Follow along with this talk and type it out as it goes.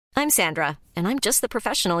I'm Sandra, and I'm just the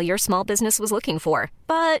professional your small business was looking for.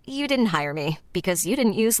 But you didn't hire me because you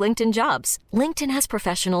didn't use LinkedIn Jobs. LinkedIn has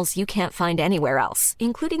professionals you can't find anywhere else,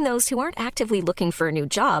 including those who aren't actively looking for a new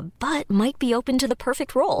job, but might be open to the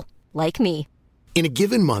perfect role, like me. In a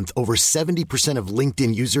given month, over 70% of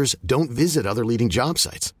LinkedIn users don't visit other leading job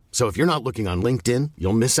sites. So if you're not looking on LinkedIn,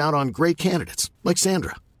 you'll miss out on great candidates like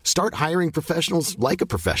Sandra. Start hiring professionals like a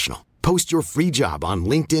professional. Post your free job on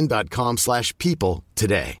linkedin.com/people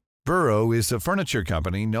today. Burrow is a furniture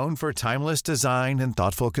company known for timeless design and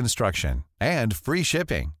thoughtful construction and free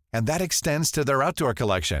shipping, and that extends to their outdoor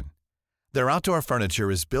collection. Their outdoor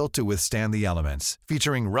furniture is built to withstand the elements,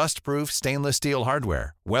 featuring rust-proof stainless steel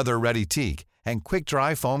hardware, weather-ready teak, and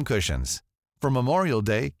quick-dry foam cushions. For Memorial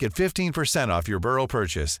Day, get 15% off your Burrow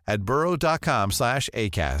purchase at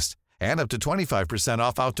burrow.com/acast and up to 25%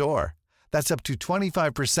 off outdoor. That's up to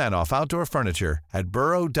 25% off outdoor furniture at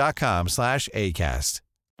burrow.com/acast.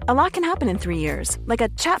 A lot can happen in 3 years, like a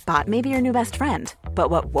chatbot may be your new best friend. But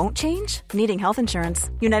what won't change? Needing health insurance.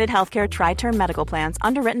 United Healthcare Tri-Term Medical Plans,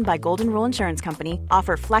 underwritten by Golden Rule Insurance Company,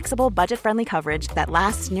 offer flexible, budget-friendly coverage that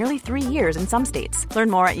lasts nearly 3 years in some states. Learn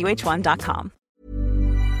more at uh1.com.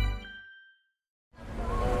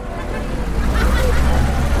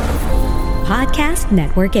 Podcast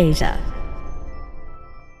Network Asia.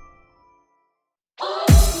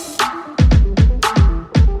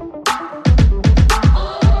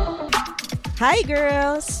 Hi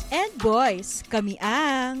girls and boys, kami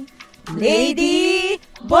ang Lady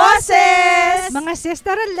Bosses! Mga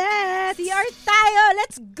sister-let! CR tayo!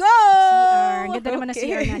 Let's go! CR. Ganda naman na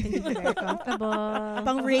CR natin dito. Very comfortable.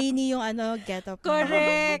 Pang rainy yung get up.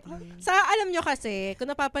 Correct. Alam nyo kasi,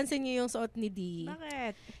 kung napapansin nyo yung suot ni D.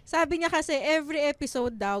 Bakit? Sabi niya kasi, every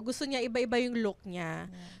episode daw, gusto niya iba-iba yung look niya.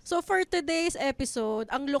 Yes. So for today's episode,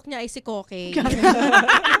 ang look niya ay si Koke.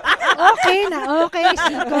 Okay na, okay.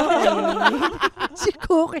 Si Koke. Si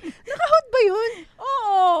Koke. Naka-hot ba yun?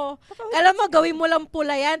 Oo. Alam mo, gawin mo lang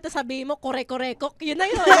pula yan, tapos sabihin mo, kore-kore-kok. Yun na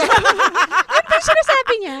yun. Ano ba yung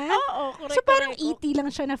sinasabi niya? Oo, kore-kore-kok. So parang E.T. lang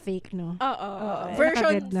siya na fake, no? Oo.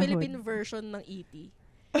 Philippine version ng E.T.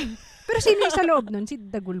 Pero sino yung sa loob nun? Si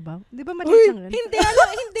Dagul ba? Di ba maliit lang yun? Hindi,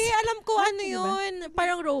 alam ko ano yun.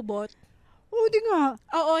 Parang robot. Oo, di nga.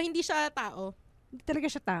 Oo, hindi siya tao. Hindi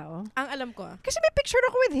talaga siya tao. Ang alam ko. Kasi may picture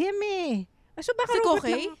ako with him eh. So baka si robot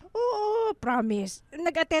Koke? lang. Oo, promise.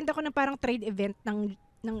 Nag-attend ako ng parang trade event ng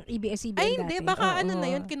ABS-CBN Ay, hindi. dati. Baka ano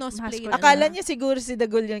na yun, kinosplay na. Akala niya siguro si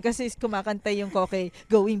Dagul yun kasi kumakanta yung Koke,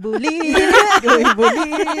 going bulit, going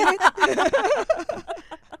bulit.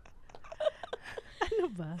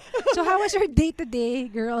 Ano ba? So how was your day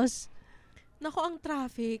today, girls? Nako, ang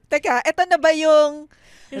traffic. Teka, eto na ba yung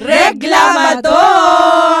Reklamador?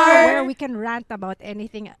 Where we can rant about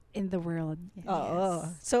anything in the world. Oo.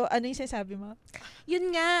 So, ano yung sinasabi mo?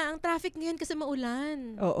 Yun nga, ang traffic ngayon kasi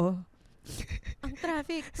maulan. Oo. Ang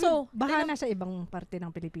traffic. So, baka nasa ibang parte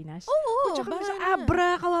ng Pilipinas? Oo, tsaka sa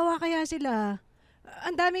Abra, kawawa kaya sila.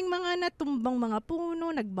 Ang daming mga natumbang mga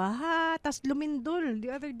puno, nagbaha, tas lumindol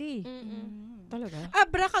the other day. Talaga?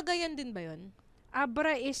 Abra, Cagayan din ba yun?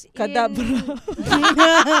 Abra is Kadabra.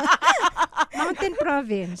 Mountain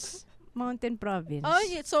Province. Mountain Province. Oh,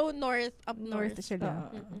 yeah. So north, up North north.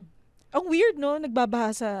 sila. Ang weird, no?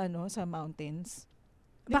 Nagbabaha sa mountains.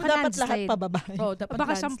 Baka dapat lahat landslide. pababa. Oh, dapat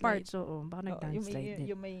Baka landslide. some parts, oo. Baka nag-landslide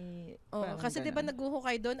din. Yung may... Kasi di ba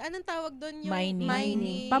naghuhukay doon? Anong tawag doon? Yung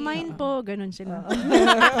mining. Pamain po, ganun sila.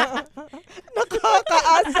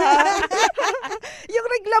 Nakakaasa. Yung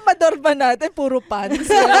reklamador ba natin, puro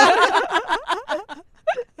pants.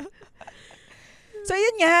 So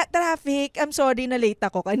yun nga, traffic. I'm sorry na late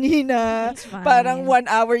ako kanina. Parang 1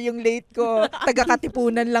 hour yung late ko.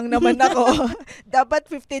 Taga-Katipunan lang naman ako. Dapat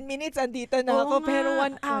 15 minutes andito na ako. Pero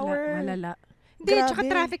 1 hour. Malala. Hindi, tsaka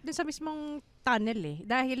traffic dun sa mismong tunnel eh.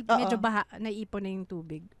 Dahil medyo baha, naiipon na yung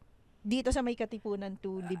tubig. Dito sa may Katipunan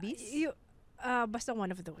to Libis? Basta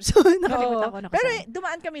one of those. Nakalimutan ko na. Pero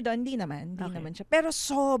dumaan kami doon, hindi naman siya. Pero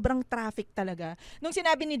sobrang traffic talaga. Nung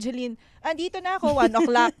sinabi ni Jeline, andito na ako, 1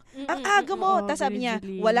 o'clock. Ang aga mo. Tapos sabi niya,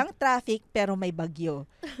 walang traffic pero may bagyo.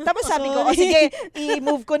 Tapos sabi ko, sige,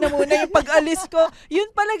 i-move ko na muna yung pag-alis ko.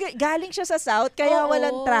 Yun pala, galing siya sa south, kaya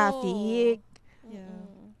walang traffic. Yeah.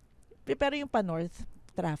 Pero yung pa-north,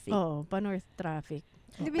 traffic. Oo, pa-north traffic.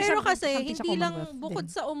 Pero kasi, hindi lang bukod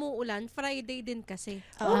sa umuulan, Friday din kasi.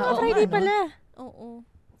 Friday pala. Oo.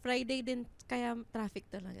 Friday din, kaya traffic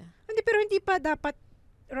talaga. Hindi, pero hindi pa dapat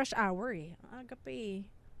rush hour eh. Aga pa eh.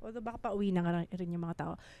 Although baka pauwi na rin yung mga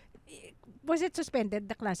tao. Was it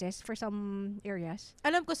suspended, the classes, for some areas?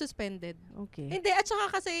 Alam ko suspended. Okay. Hindi, at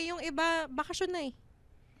saka kasi yung iba, bakasyon na eh.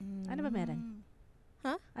 Ano ba meron?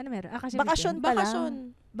 Ano meron? Kasi Bakasyon pa lang. Bakasyon.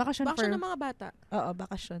 Bakasyon Bakasyon ng mga bata. Oo,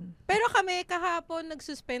 bakasyon. Pero kami, kahapon,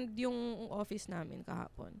 nagsuspend yung office namin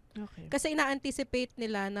kahapon. Okay. Kasi ina-anticipate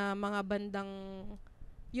nila na mga bandang,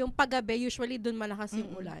 yung paggabi, usually dun malakas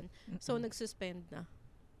yung ulan. So, nagsuspend na.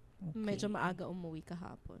 Okay. Medyo maaga umuwi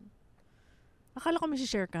kahapon. Akala ko may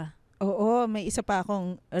share ka. Oo, may isa pa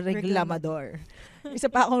akong reklamador. Isa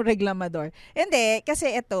pa akong reklamador. Hindi, kasi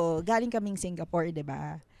ito, galing kaming Singapore, 'di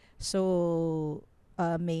ba? So,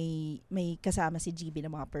 may kasama si GB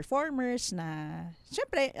ng mga performers na,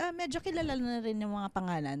 syempre, medyo kilala na rin yung mga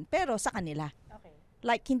pangalan, pero sa kanila. Okay.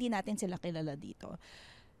 Like, hindi natin sila kilala dito.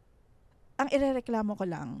 Ang irereklamo ko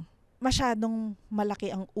lang, masyadong malaki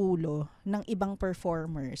ang ulo ng ibang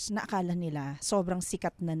performers na akala nila sobrang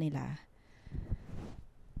sikat na nila.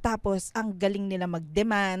 Tapos, ang galing nila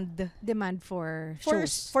mag-demand. Demand for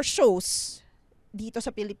shows. For shows dito sa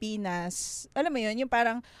Pilipinas. Alam mo yun, yung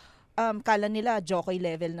parang kala nila jockey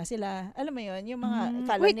level na sila. Alam mo yun, yung mga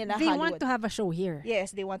kala nila they Hollywood. want to have a show here. Yes,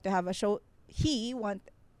 they want to have a show. He want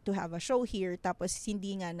to have a show here, tapos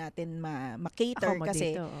hindi nga natin ma-cater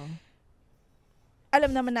kasi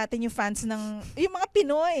alam naman natin yung fans ng yung mga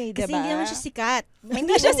Pinoy, kasi diba? hindi naman siya sikat.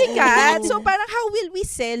 Hindi siya sikat. So parang how will we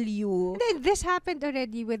sell you? And then, this happened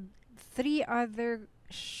already with 3 other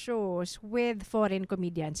shows with foreign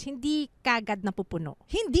comedians. Hindi kagad napupuno.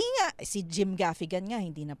 Hindi nga. Si Jim Gaffigan nga,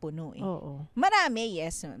 hindi napuno eh. Oo. Marami,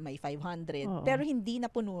 yes, may 500. Oo. Pero hindi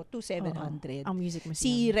napuno to 700. Ang music museum.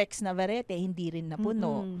 Si Rex Navarrete, hindi rin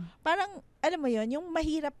napuno. Mm-mm. Parang, alam mo yon, yung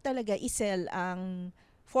mahirap talaga i-sell ang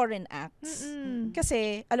foreign acts.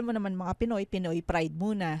 Kasi, alam mo naman mga Pinoy pride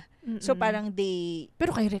muna. So parang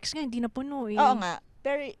Pero kay Rex nga, hindi napuno eh. Oo nga.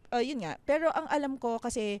 Pero, yun nga. Pero ang alam ko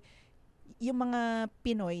kasi, yung mga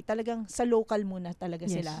Pinoy, talagang sa local muna talaga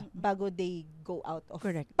sila bago they go out of.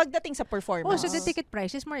 Correct. Pagdating sa performance. So the ticket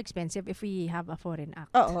price is more expensive if we have a foreign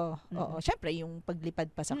act. Oo. Siyempre, yung paglipad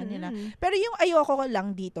pa sa kanila. Pero yung ayoko ko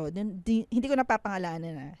lang dito, hindi ko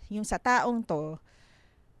napapangalanan na, yung sa taong to,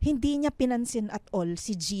 hindi niya pinansin at all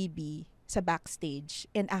si GB sa backstage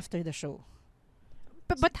and after the show.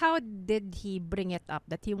 But how did he bring it up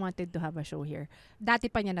that he wanted to have a show here? Dati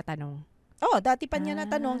pa niya natanong. Dati pa niya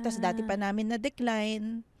natanong, tas dati pa namin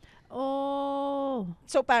na-decline. Oh.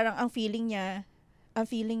 So parang ang feeling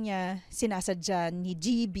niya sinasadya ni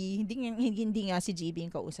GB, hindi nga si GB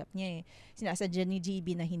yung kausap niya eh. Sinasadya ni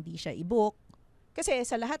GB na hindi siya i-book. Kasi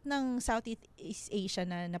sa lahat ng Southeast Asia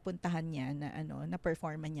na napuntahan niya, na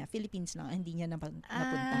performan niya, Philippines lang, hindi niya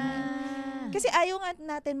napuntahan. Kasi ayaw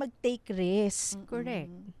nga natin mag-take risk.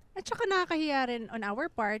 Correct. At saka nakakahiya rin on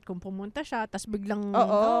our part kung pumunta siya tas biglang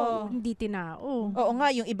hindi tinao. Oo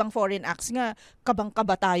nga, yung ibang foreign acts nga,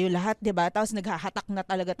 kabang-kaba tayo lahat, 'di ba? Tapos naghahatak na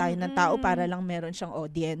talaga tayo ng tao para lang meron siyang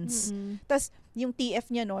audience. Tapos yung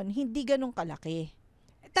TF niya noon, hindi ganun kalaki.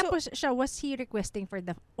 Tapos siya, was he requesting for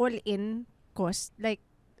the all-in cost? Like,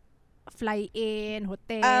 fly-in,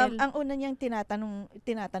 hotel? Ang una niyang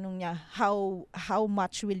tinatanong niya, how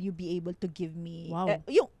much will you be able to give me? Wow.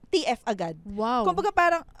 Yung TF agad. Wow. Kumbaga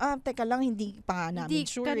parang, teka lang, hindi pa nga namin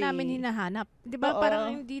sure. Hindi ka namin hinahanap. Di ba?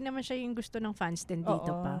 Parang hindi naman siya yung gusto ng fans din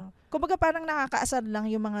dito pa. Kumbaga parang nakakaasar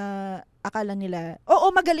lang yung mga akala nila,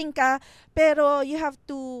 magaling ka, pero you have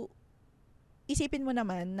to, isipin mo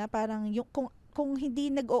naman na parang yung, kung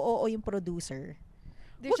hindi nag-oo yung producer,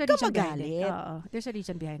 There's huwag a ka reason magalit. behind it. There's a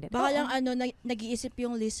reason behind it. Baka lang nag-iisip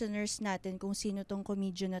yung listeners natin kung sino tong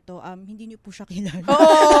comedian na to, hindi niyo po siya kilala.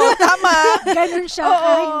 Oo, tama. Ganun siya.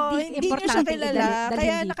 Hindi niyo siya importante kilala.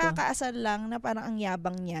 Kaya dito. nakakaasar lang na parang ang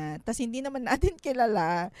yabang niya. Tapos hindi naman natin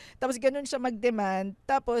kilala. Tapos ganun siya mag-demand.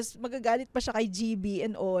 Tapos magagalit pa siya kay GB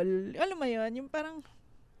and all. Alam mo yun? Yung parang,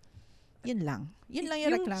 yun lang. Yun lang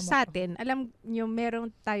yung reklamo. Sa atin, alam nyo,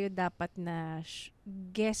 meron tayo dapat na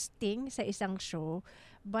guesting sa isang show,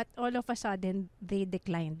 but all of a sudden, they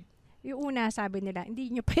declined. Yung una, sabi nila,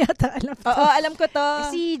 hindi nyo pa yata alam to. Oo, alam ko to.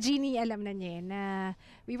 Si Jeannie, alam na niya na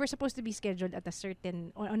we were supposed to be scheduled at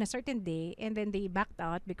on a certain day, and then they backed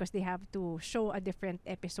out because they have to show a different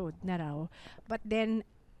episode na raw. But then,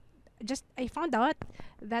 I found out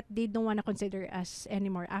that they don't want to consider us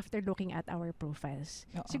anymore after looking at our profiles.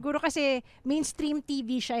 Siguro kasi mainstream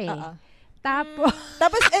TV siya eh.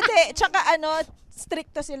 Tapos tsaka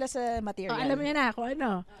stricto sila sa material. Alam niya na kung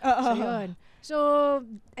ano. So, yun. So,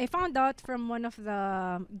 I found out from one of the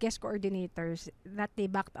guest coordinators that they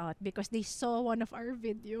backed out because they saw one of our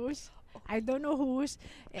videos. I don't know whose.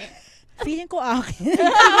 Feeling ko akin.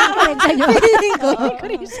 Feeling ko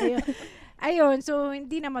rin sa'yo. Ayun, so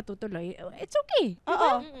hindi na matutuloy. It's okay.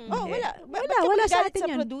 Wala sa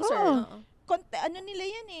atin yun. Producer. Ano nila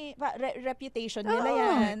yan eh, reputation nila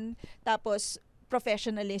yan. Tapos,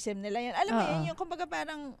 professionalism nila yan. Alam mo yan, yung kumbaga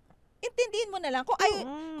parang intindihin mo na lang. Kung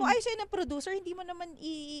ayaw sa'yo ng producer, hindi mo naman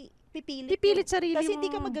Pipilit sarili kasi mo. hindi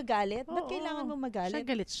ka magagalit. Ba't kailangan mo magalit? Siya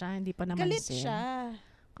galit siya, hindi pa naman Galit siya.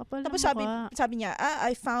 Kapal Tapos sabi niya,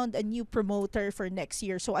 I found a new promoter for next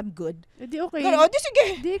year, so I'm good. Di okay. Di sige.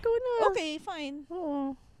 Di ikaw na. Okay, fine.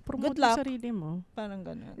 Oo. Promote Good mo luck. sarili mo. Parang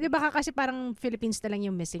ganun. Di ba kasi parang Philippines na lang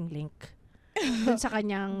yung missing link dun sa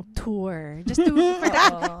kanyang tour. Just to,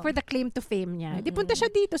 for the claim to fame niya. Di punta siya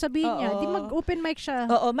dito, sabihin niya. Di mag-open mic siya.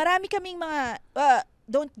 Oo, marami kaming mga,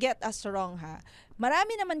 don't get us wrong ha.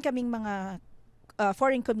 Marami naman kaming mga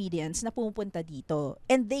foreign comedians na pumupunta dito.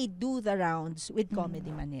 And they do the rounds with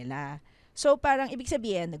Comedy Manila. So parang ibig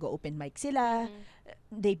sabihin, nag-open mic sila.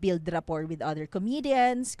 They build rapport with other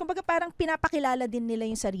comedians. Kumbaga parang pinapakilala din nila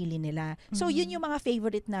yung sarili nila. So yun yung mga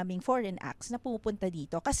favorite naming foreign acts na pumupunta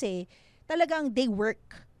dito. Kasi talagang they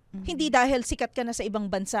work. Hindi dahil sikat ka na sa ibang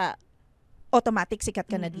bansa, automatic sikat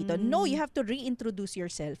ka na dito. No, you have to reintroduce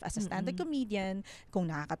yourself as a stand-up comedian, kung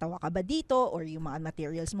nakakatawa ka ba dito, or yung mga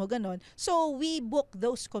materials mo, ganon. So, we book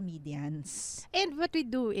those comedians. And what we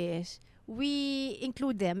do is, we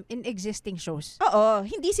include them in existing shows. Oo,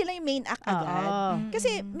 hindi sila yung main act agad.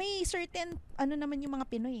 Kasi Mm-hmm. may certain, naman yung mga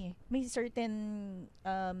Pinoy eh. May certain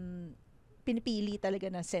pinipili talaga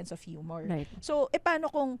na sense of humor. Right. So, paano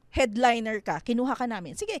kung headliner ka, kinuha ka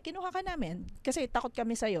namin? Sige, kinuha ka namin. Kasi takot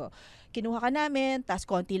kami sa'yo. Kinuha ka namin, tas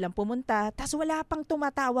konti lang pumunta, tas wala pang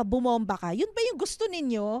tumatawa, bumomba ka. Yun ba yung gusto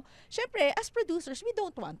ninyo? Syempre, as producers, we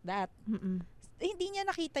don't want that. Hindi niya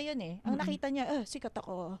nakita yun eh. Ang nakita niya, sikat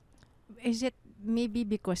ako. Is it maybe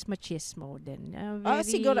because machismo din? Very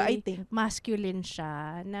Siguro, I think. masculine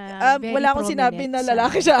siya. Na very wala akong sinabi na prominent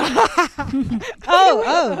lalaki siya.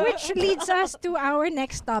 Which leads us to our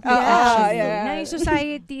next topic actually. Yeah. Na yung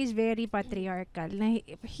society is very patriarchal. Na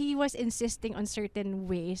he was insisting on certain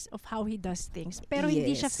ways of how he does things. Pero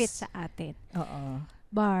hindi siya fit sa atin. Oo.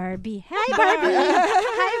 Barbie. Hi, Barbie!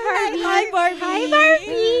 Hi, Barbie! Hi, Barbie! Hi,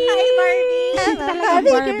 Barbie! Hi, Barbie! Talagang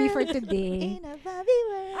Barbie for today.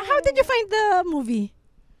 How did you find the movie?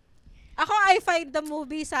 Ako, I find the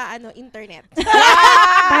movie sa internet.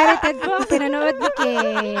 Pirated ko. Pinanood ni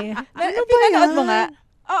Kay. Pinanood mo nga?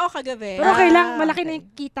 Oo, kagabi. Pero okay lang. Malaki na yung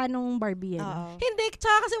kita nung Barbie. Hindi,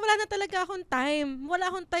 tsaka kasi wala na talaga akong time. Wala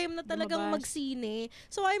akong time na talagang magsine.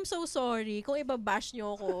 So, I'm so sorry kung ibabash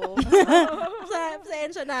nyo ako.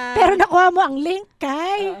 Pasensya na. Pero nakuha mo ang link,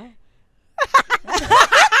 Kay.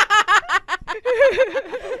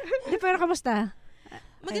 Pero kamusta?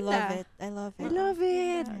 Maganda. I love it. I love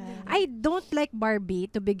it. I don't like Barbie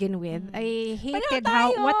to begin with. I hated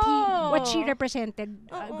tayo. what she represented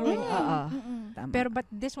growing up. Tama. Pero but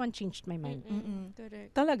this one changed my mind.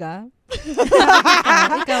 Correct. Talaga?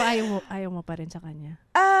 Ikaw ayaw mo pa rin sa kanya.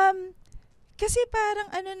 Kasi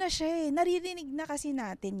parang na siya eh. Naririnig na kasi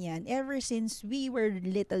natin yan ever since we were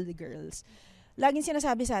little girls. Laging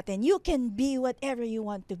sinasabi sa atin, you can be whatever you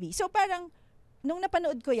want to be. So parang, nung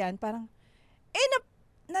napanood ko yan, parang,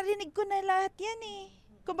 narinig ko na lahat yan eh.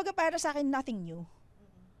 Kumbaga para sa akin, nothing new.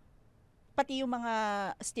 Pati yung mga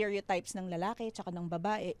stereotypes ng lalaki tsaka ng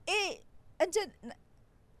babae,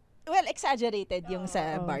 exaggerated yung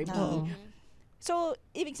sa Barbie. So,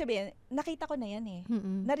 ibig sabihin, nakita ko na yan eh.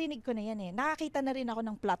 Narinig ko na yan eh. Nakakita na rin ako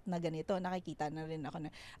ng plot na ganito. Nakikita na rin ako na.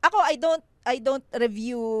 Ako, I don't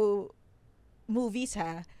review movies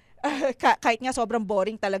ha. Kahit nga sobrang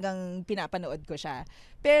boring talagang pinapanood ko siya.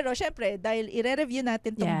 Pero syempre, dahil i-review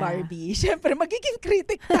natin tong Barbie, syempre magiging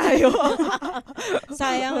critic tayo.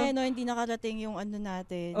 Sayang hindi nakarating yung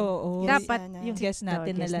natin. Oo. Dapat yung guest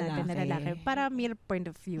natin na lalaki. Para male point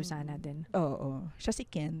of view sana din. Oo. Siya si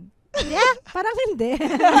Ken. Yeah, parang hindi.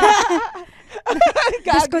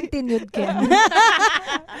 Discontinued Ken.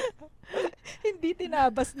 Hindi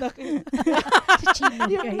tinabas na Ken. Si Chino,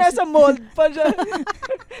 Yung guys. nasa mold pa siya.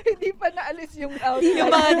 Hindi pa naalis yung outside.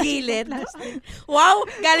 Yung mga gilid. Wow!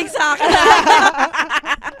 Galing sa akin.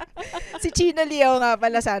 Si Chino Leo nga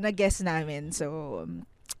pala sana guest namin. So,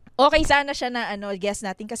 okay sana siya na guest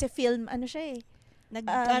natin kasi film, siya eh.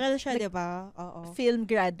 Nag-aral siya, di ba? Oo. Film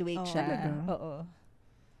graduate siya. talaga? Oo.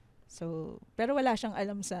 So, pero wala siyang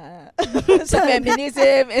alam sa sa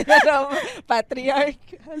feminism and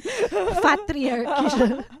patriarchal.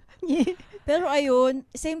 Pero ayun,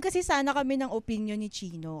 same kasi sana kami ng opinion ni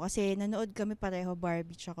Chino kasi nanood kami pareho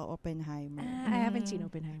Barbie tsaka Oppenheimer. I haven't seen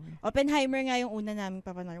Oppenheimer. Oppenheimer nga yung una naming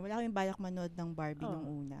papanood. Wala kaming balak manood ng Barbie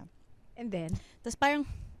nung una. And then? Tapos parang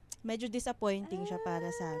medyo disappointing siya para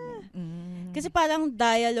sa amin. Kasi parang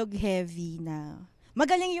dialogue heavy na.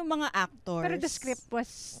 Magaling yung mga actors. Pero the script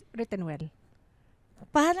was written well.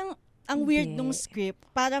 Parang ang weird Hindi. nung script.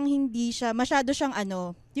 Parang hindi siya, masyado siyang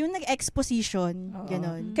yung nag-exposition, Oo.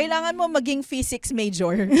 ganon. Kailangan mo maging physics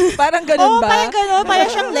major. Parang ganun Oo, ba? parang ganon. Parang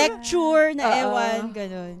siyang lecture na Oo. ewan,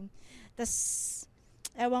 ganon. Tas,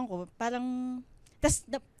 ewan ko, parang, tas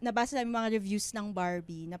nabasa namin mga reviews ng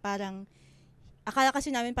Barbie na parang, akala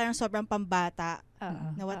kasi namin parang sobrang pambata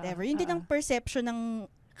na whatever. Yun din ang perception ng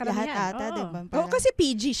lahat ata, Oo. diba? Oo, kasi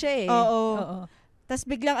PG siya eh. Oo. Tas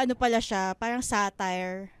biglang pala siya, parang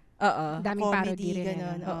satire. Oo. Daming parody Comedy, rin.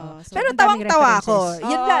 ganon. Oo. Oo. So, Pero ang daming tawang-tawa ako. references.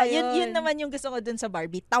 Yun Oo, lang, yun. yun naman yung gusto ko dun sa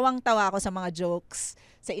Barbie. Tawang-tawa ako sa mga jokes,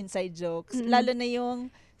 sa inside jokes. Mm-mm. Lalo na yung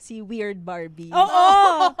si Weird Barbie. Oo!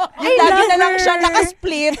 Yung lagi na lang siya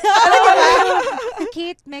nakasplit. Alam niyo ba?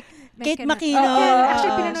 Kate Kate McKinnon. Oo. Actually,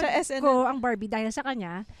 Oo. pinanood Siya SNL. ko ang Barbie dahil sa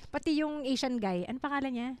kanya. Pati yung Asian guy. Ano pangalan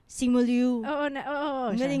niya? Simu Liu. Oo.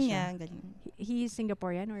 Ang siya, galing siya. niya. Ang galing. He's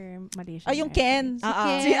Singaporean or Malaysian? Yung Ken. Si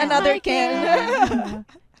Ken. Si another Hi, Ken.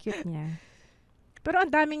 Cute niya. Pero ang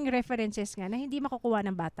daming references nga na hindi makukuha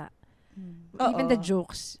ng bata. Even Oo. the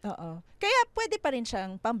jokes. Oo. Kaya pwede pa rin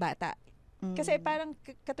siyang pambata. Mm. Kasi parang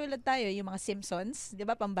katulad tayo, yung mga Simpsons, di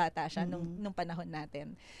ba, pambata siya nung panahon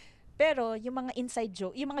natin. Pero yung mga inside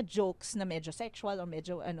joke, yung mga jokes na medyo sexual o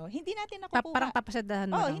medyo hindi natin nakukuha. Parang papasadahan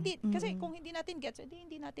mo lang. hindi. Kasi kung hindi natin gets,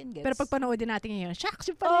 hindi natin gets. Pero pag panoodin natin ngayon, shucks,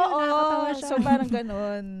 yung pala yun, Oo, nakakatawa siya. so parang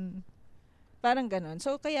ganun. Parang ganun.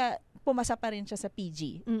 So kaya pumasa pa rin siya sa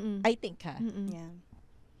PG. Mm-mm. I think ha. Mm-mm. Yeah.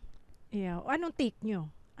 Yeah. Anong take nyo?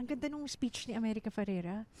 Ang ganda nung speech ni America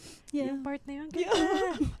Ferrera. Yeah. Yung part na yun, ganda.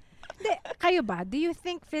 Hindi, kayo ba? Do you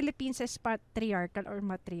think Philippines is patriarchal or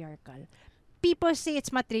matriarchal? People say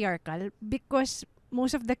it's matriarchal because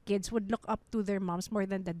most of the kids would look up to their moms more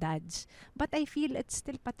than the dads. But I feel it's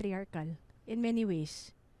still patriarchal in many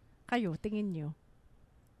ways. Kayo, tingin nyo?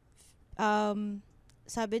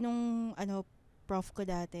 Sabi nung prof ko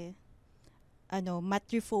dati,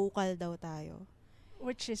 matrifocal daw tayo.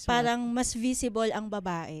 Which is Parang mas visible ang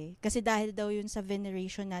babae. Kasi dahil daw yun sa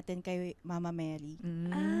veneration natin kay Mama Mary.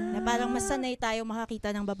 Na parang mas sanay tayo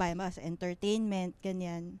makakita ng babae. Mas entertainment,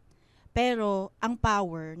 ganyan. Pero, ang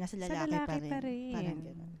power, nasa lalaki, pa rin. Parang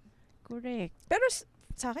ganun. Correct. Pero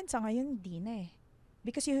sa akin, sa ngayon, hindi na eh.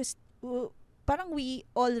 Because parang we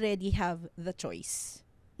already have the choice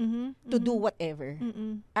to do whatever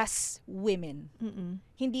as women.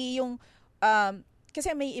 Hindi yung,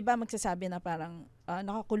 kasi may iba magsasabi na parang,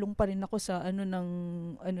 nakakulong pa rin ako sa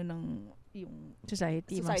yung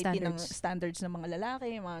Society ng standards ng mga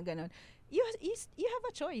lalaki, mga ganon. You have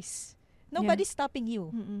a choice. Nobody's stopping you.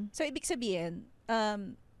 So, ibig sabihin,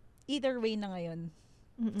 either way na ngayon,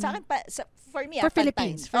 sa akin for me, For pantay.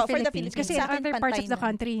 Philippines. For the Philippines. Kasi in Sa akin, other parts of the pantay na.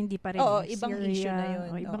 country, hindi pa rin. Oo, ibang issue na yun.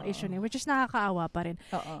 Ibang Oo. issue na yun. Which is nakakaawa pa rin.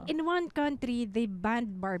 Oo. In one country, they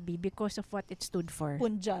banned Barbie because of what it stood for.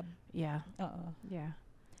 Punjab. Yeah. Oo. Yeah.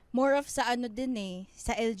 More of sa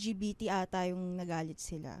sa LGBT ata yung nagalit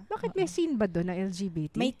sila. Bakit may scene ba doon na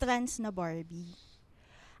LGBT? May trans na Barbie.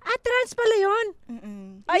 trans pala yun.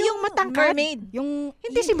 Yung matangkad. Mermaid.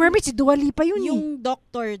 Hindi si Mermaid, si Dua Lipa yun Yung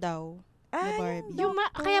doctor daw na Ah, Barbie.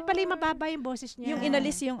 kaya pala yung mababa yung boses niya. Yung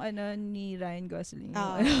inalis yung ni Ryan Gosling.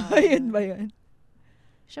 Oo. Ayun ba yun?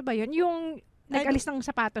 Siya ba yun? Yung nag-alis ng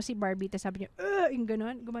sapatos si Barbie, tapos sabi niya, yung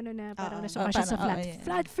gano'n, gumano na, parang nasuka siya sa flat. yeah.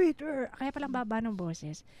 Flat feet. Kaya palang baba ng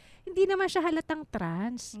boses. Hindi naman siya halatang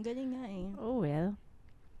trans. Ang galing nga eh. Oh well.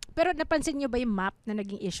 Pero napansin niyo ba yung map na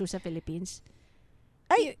naging issue sa Philippines?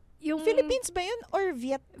 Ay, yung Philippines ba yun or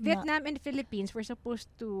Vietnam? Vietnam and Philippines were supposed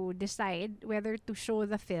to decide whether to show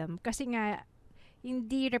the film kasi nga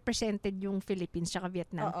hindi represented yung Philippines tsaka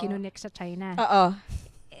Vietnam. Oo. Kinunik sa China. Oo.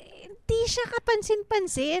 Hindi siya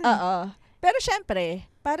kapansin-pansin. Oo. Pero syempre,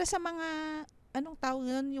 para sa mga anong tawag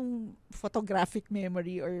nun, yung photographic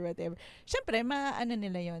memory or whatever. Syempre,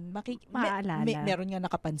 nila yun. Maaalala. Meron nga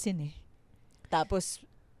nakapansin eh. Tapos,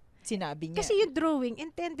 sinabi niya. Kasi yung drawing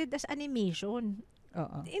intended as animation.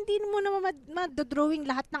 Oo. Hindi mo naman ma-drawing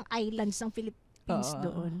lahat ng islands ng Philippines Oo.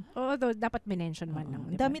 doon. Although, dapat mention man lang.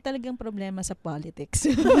 Ang dami talagang problema sa politics.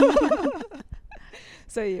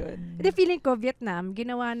 So, yun. The feeling ko, Vietnam,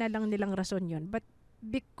 ginawa na lang nilang rason yun. But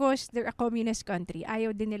because they're a communist country,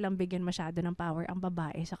 ayaw din nilang bigyan masyado ng power ang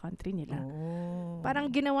babae sa country nila. Oh. Parang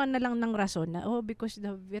ginawa na lang ng rason na, because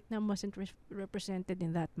the Vietnam wasn't represented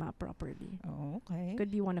in that map properly. Oh, okay. Could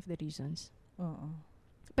be one of the reasons. Oo.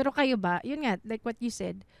 Pero kayo ba, yun nga, like what you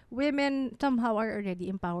said, women somehow are already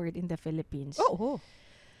empowered in the Philippines. Oo.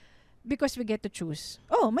 Because we get to choose.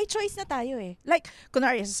 Oh, may choice na tayo eh. Like,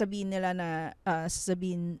 kunwari, sasabihin nila na,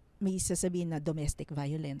 may sasabihin na domestic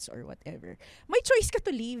violence or whatever. May choice ka to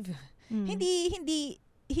leave. Hindi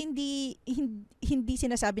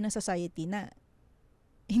sinasabi ng society na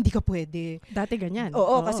hindi ka pwede. Dati ganyan.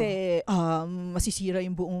 Oo. Kasi masisira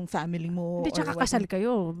yung buong family mo. Hindi, tsaka kasal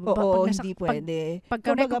kayo. Oo, hindi pwede.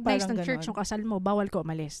 Pagka Kumbaga, recognize parang ng church ganon. yung kasal mo, bawal ka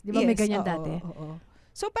umalis. Di ba may ganyan dati? Oo.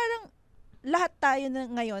 So parang lahat tayo na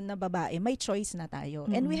ngayon na babae, may choice na tayo.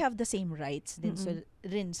 And we have the same rights din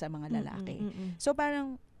rin sa mga lalaki. So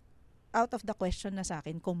parang out of the question na sa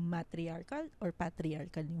akin kung matriarchal or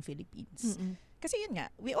patriarchal yung Philippines. Kasi yun nga,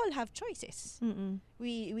 we all have choices.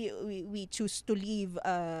 We choose to leave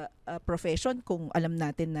a profession kung alam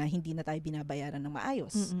natin na hindi na tayo binabayaran ng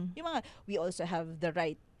maayos. Yung mga, we also have the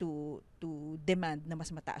right to demand na mas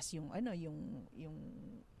mataas yung yung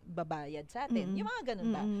babayad sa atin. Yung mga ganun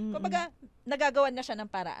ba? Kumbaga, nagagawan na siya ng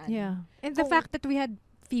paraan. Yeah. And the fact that we had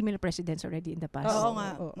female presidents already in the past. Oo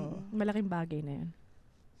nga. Malaking bagay na yun.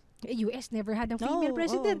 US never had a female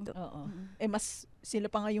president. Oo. Mas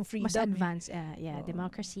sila pa nga yung freedom. Mas advanced.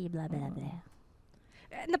 Democracy, blah, blah, blah.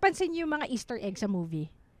 Napansin niyo yung mga Easter egg sa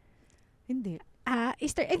movie? Hindi.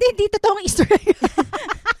 Hindi totoong Easter egg.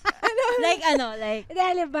 Like,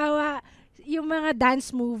 halimbawa, yung mga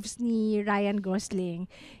dance moves ni Ryan Gosling,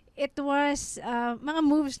 it was, mga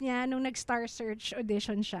moves niya nung nag-Star Search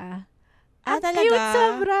audition siya. Talaga? Cute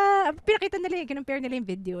sobra. Pinakita nila compare nila yung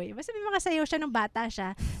video eh. Basta may mga sayaw siya nung bata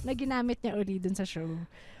siya na ginamit niya uli dun sa show.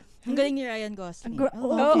 Ang galing ni Ryan Gosling.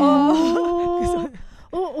 Oo.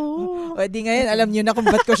 O, di ngayon, alam niyo na kung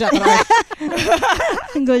ba't ko siya crush.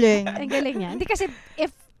 Ang galing. Ang galing niya. Hindi kasi, if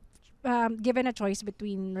given a choice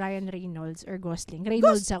between Ryan Reynolds or Gosling,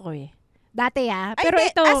 Reynolds ako eh. Dati pero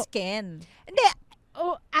ito, as Ken. Hindi,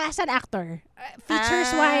 as an actor.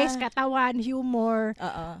 Features-wise, katawan, humor,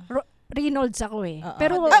 Reynolds ako eh.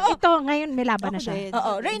 Pero ito, ngayon may laban na siya.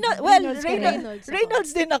 Oo.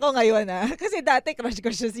 Reynolds din ako ngayon Kasi dati crush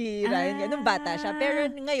ko siya si Ryan. Nung bata siya.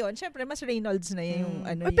 Pero ngayon, syempre, mas Reynolds na yung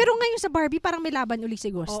Pero ngayon sa Barbie, parang may laban uli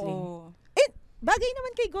si Gosling. Bagay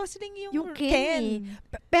naman kay Gosling yung Ken.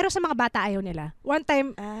 Pero sa mga bata ayaw nila. One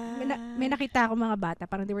time, may nakita ako mga bata,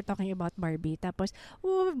 parang they were talking about Barbie. Tapos,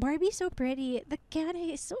 Barbie's so pretty. The Ken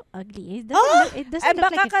is so ugly. It doesn't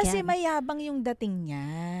look like a Ken. Baka kasi mayabang yung dating niya.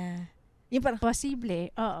 Yung parang, posible.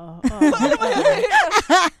 Oo.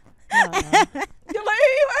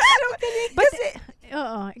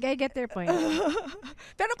 I get their point.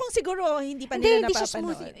 Pero kung siguro hindi pa nila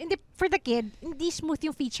napapanood. Hindi, for the kid, hindi smooth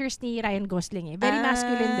yung features ni Ryan Gosling eh. Very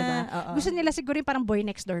masculine, di ba? Gusto nila siguro yung parang boy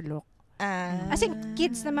next door look. As in,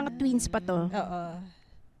 kids na mga twins pa to.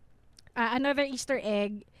 Another Easter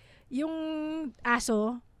egg, yung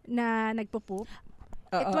aso na nagpo-poop.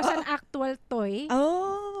 It was an actual toy.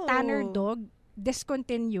 Tanner dog,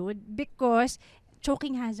 discontinued because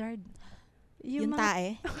choking hazard. Yung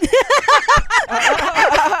tae.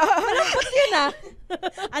 Malambot yun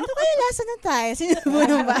Ano kaya lasa ng tae?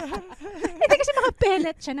 Sinubuno ba? Hindi kasi mga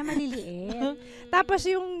pellet siya na maliliit. Tapos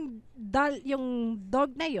yung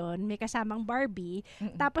dog na yon may kasamang Barbie.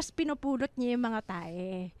 Tapos pinupulot niya yung mga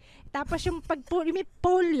tae. Tapos yung may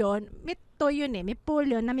pole yun, may toy yun may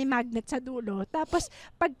pole yun na may magnet sa dulo. Tapos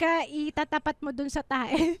pagka itatapat mo dun sa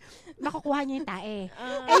tae, makukuha niya yung tae.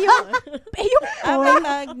 Yung pole,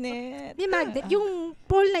 magnet. may magnet. Yung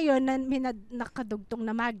pole na yun na may nakadugtong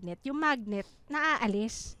na magnet, yung magnet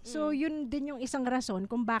naaalis. So yun din yung isang rason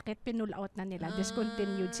kung bakit pinull out na nila,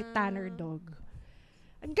 discontinued si Tanner Dog.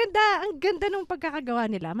 Ang ganda nung pagkakagawa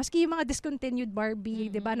nila. Maski yung mga discontinued Barbie,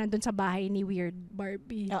 'di ba, nandun sa bahay ni Weird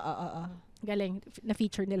Barbie. Galing,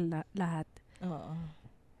 na-feature nila lahat.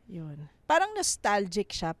 Yun. Parang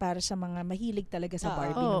nostalgic siya para sa mga mahilig talaga sa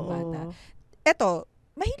Barbie nung bata. Eto,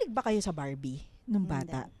 mahilig ba kayo sa Barbie nung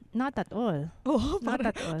bata? Not at all. Not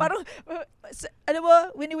at all. Parang, alam mo,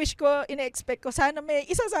 wini-wish ko, ine-expect ko, sana may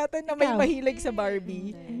isa sa atin na may mahilig sa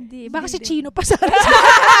Barbie. Hindi. Baka si Chino pa sana.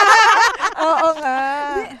 Oo nga.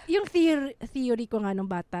 Yung theory ko nga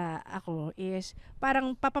nung bata ako is,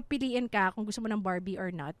 parang papapiliin ka kung gusto mo ng Barbie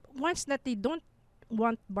or not. Once that they don't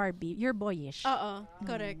want Barbie, you're boyish.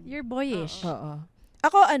 Correct. You're boyish.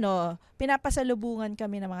 Ako, pinapasalubungan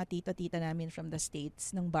kami ng mga tita-tita namin from the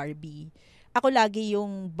States ng Barbie. Ako lagi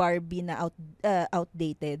yung Barbie na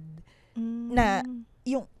outdated. Na,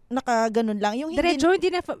 yung nakaganon lang. Yung Diretso,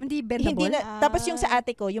 hindi bendable? Tapos yung sa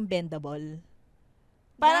ate ko, yung bendable.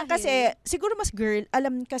 Parang kasi, siguro mas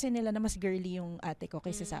alam kasi nila na mas girly yung ate ko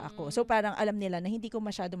kaysa sa ako. So parang alam nila na hindi ko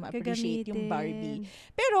masyado ma-appreciate yung Barbie.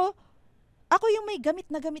 Pero, ako yung may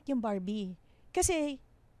gamit na gamit yung Barbie. Kasi,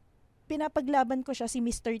 pinapaglaban ko siya si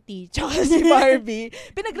Mr. T tsaka si Barbie.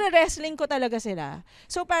 Pinagre-wrestling ko talaga sila.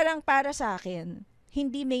 So parang para sa akin,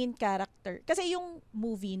 hindi main character. Kasi yung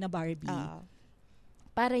movie na Barbie,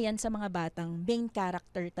 para yan sa mga batang main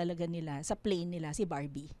character talaga nila, sa play nila, si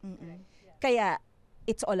Barbie. Kaya,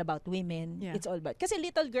 it's all about women. Yeah. It's all about... Kasi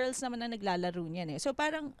little girls naman na naglalaro niyan eh. So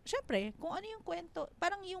parang, syempre, kung ano yung kwento,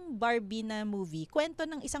 parang yung Barbie na movie, kwento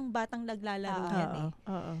ng isang batang naglalaro yan eh.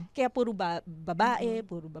 Kaya puro babae,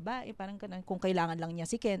 parang kung kailangan lang niya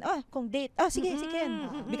si Ken. Kung date, sige, si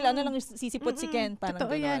Ken. Bigla na lang sisipot si Ken. Parang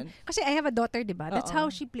Totoo yan. Kasi I have a daughter, diba? That's how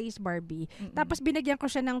she plays Barbie. Tapos binagyan ko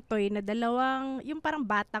siya ng toy na dalawang, yung parang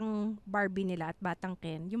batang Barbie nila at batang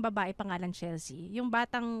Ken. Yung babae pangalan Chelsea. Yung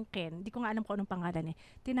batang Ken, di ko nga alam kung anong pangalan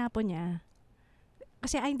tinapon niya.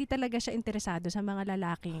 Kasi hindi talaga siya interesado sa mga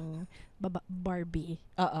lalaking Barbie.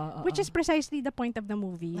 Which is precisely the point of the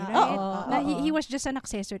movie. Right? Na he was just an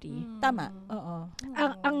accessory. Tama.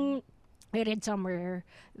 Ang I read somewhere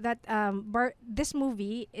that this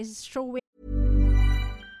movie is showing.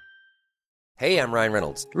 Hey, I'm Ryan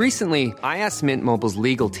Reynolds. Recently, I asked Mint Mobile's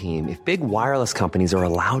legal team if big wireless companies are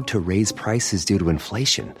allowed to raise prices due to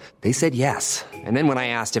inflation. They said yes. And then when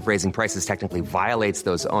I asked if raising prices technically violates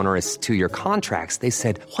those onerous 2-year contracts, they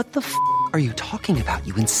said, "What the are you talking about,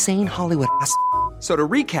 you insane Hollywood ass?" So to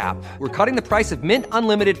recap, we're cutting the price of Mint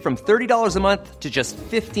Unlimited from $30 a month to just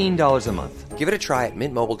 $15 a month. Give it a try at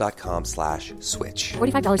mintmobile.com/switch.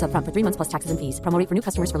 $45 up front for 3 months plus taxes and fees. Promo rate for new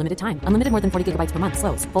customers for limited time. Unlimited more than 40 gigabytes per month.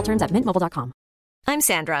 Slows full terms at mintmobile.com. I'm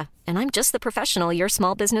Sandra, and I'm just the professional your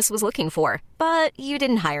small business was looking for. But you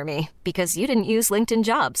didn't hire me because you didn't use LinkedIn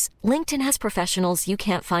Jobs. LinkedIn has professionals you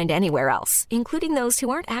can't find anywhere else, including those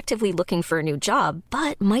who aren't actively looking for a new job,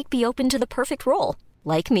 but might be open to the perfect role,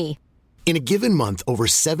 like me. In a given month, over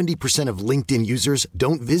 70% of LinkedIn users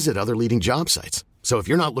don't visit other leading job sites. So if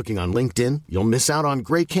you're not looking on LinkedIn, you'll miss out on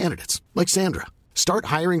great candidates like Sandra.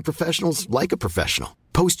 Start hiring professionals like a professional.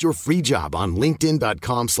 Post your free job on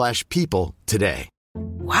linkedin.com/people today.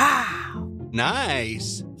 Wow.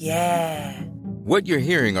 Nice. Yeah. What you're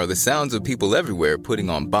hearing are the sounds of people everywhere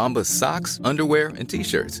putting on Bombas socks, underwear, and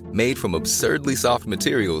T-shirts made from absurdly soft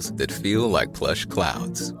materials that feel like plush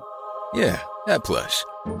clouds. Yeah, that plush.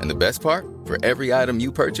 And the best part? For every item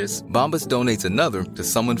you purchase, Bombas donates another to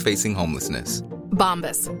someone facing homelessness.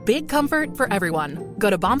 Bombas. Big comfort for everyone.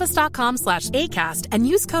 Go to bombas.com/ACAST and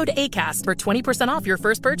use code ACAST for 20% off your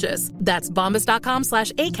first purchase. That's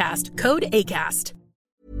bombas.com/ACAST. Code ACAST.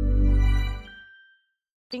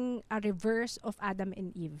 A reverse of Adam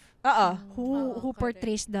and Eve. Who Oo.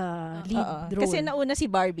 portrays the lead role. Kasi nauna si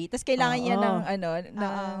Barbie, tapos kailangan niya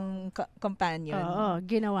ng companion.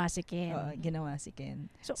 Ginawa si Ken. Ginawa si Ken.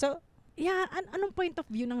 So yeah, anong point of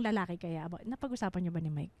view ng lalaki kaya? Napag-usapan niyo ba ni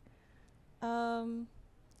Mike?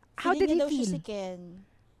 How did he feel? Siya si Ken.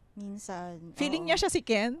 Minsan. Feeling niya siya si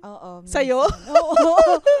Ken? Oo. Sa'yo? Oo.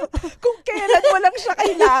 Kung kailan mo lang siya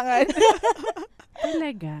kailangan.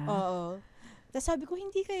 Talaga? Oo. Tapos sabi ko,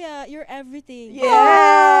 hindi kaya, you're everything.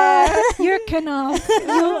 Yeah! You're Kenough.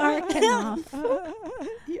 You are Kenough.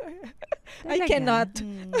 I cannot.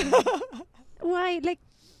 Why? Like,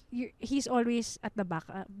 he's always at the back,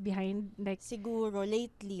 behind, like, siguro,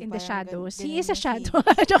 lately. In the shadows. He is a ganun shadow.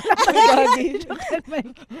 Joke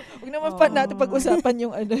lang. Huwag naman pa natin pag-usapan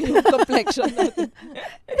yung complexion natin.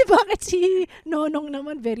 Di bakit si Nonong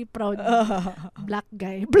naman very proud black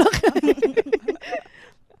guy.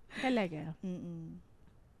 Talaga.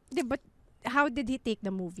 But how did he take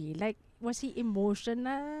the movie? Like, was he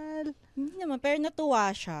emotional? Hindi naman, pero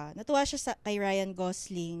natuwa siya. Natuwa siya kay Ryan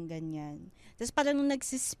Gosling, ganyan. Tapos parang nung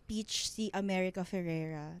nagsispeech si America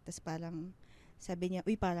Ferrera, tapos parang sabi niya,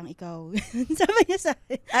 uy, parang ikaw. Sabi niya sa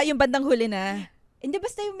akin. Yung bandang huli na. Hindi,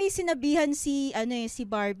 basta yung may sinabihan si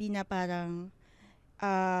Barbie na parang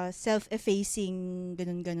self-effacing,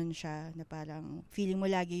 ganun-ganun siya, na parang feeling mo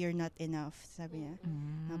lagi you're not enough, sabi niya.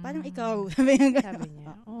 Parang ikaw, sabi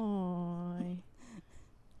niya. Oy.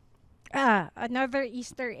 Another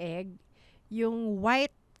Easter egg, yung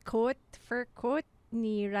white coat, fur coat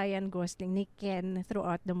ni Ryan Gosling, ni Ken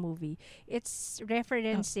throughout the movie. It's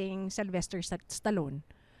referencing Sylvester Stallone.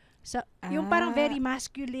 So, yung parang very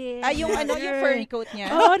masculine. Yung yung furry coat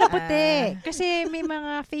niya. Oo, na puti. Kasi may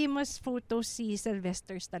mga famous photos si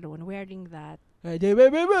Sylvester Stallone wearing that.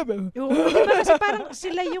 Diba? Kasi parang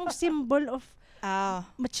sila yung symbol of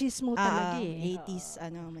machismo talaga eh. 80s,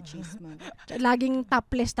 machismo. Laging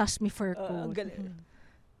topless, tas may fur coat.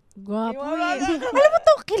 Gwapo eh. Alam mo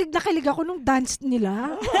to, kilig na kilig ako nung dance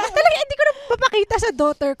nila. Talaga, hindi ko na papakita sa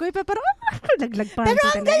daughter ko. Parang, laglag pa. Pero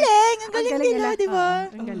ang galing nila, di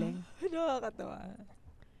ba? Ang galing. Nakakatawa.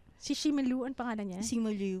 Si Shimu ang pangalan niya.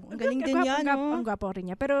 Shimu. Ang galing din yan, no? Ang gwapo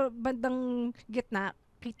rin niya. Pero bandang gitna,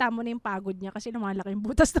 kita mo na yung pagod niya kasi lumalaki yung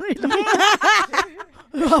butas ng ilong.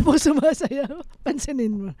 Gwapo sumasayaw.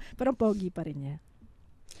 Pansinin mo. Pero pogi pa rin niya.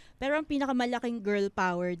 Pero ang pinakamalaking girl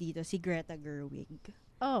power dito, si Greta Gerwig.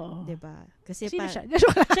 Oh. Diba? Kasi Sino siya?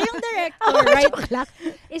 Siya yung director, right?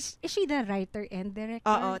 Is she the writer and director?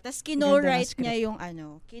 Oo. Tapos kino-write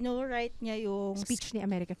niya yung speech ni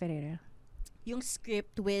America Ferrera. Yung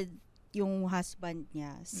script with yung husband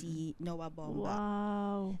niya, si Noah Baumbach.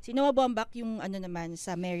 Wow. Si Noah Baumbach yung naman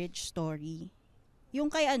sa Marriage Story.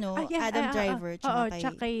 Yung kay Adam Driver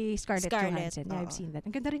tsaka kay Scarlett Johansson. Yeah, I've seen that.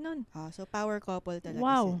 Ang ganda rin nun. So power couple talaga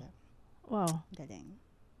sila. Wow. Galing.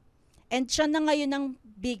 And siya na ngayon ang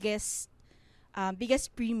biggest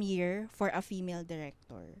premiere for a female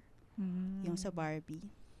director. Yung sa Barbie.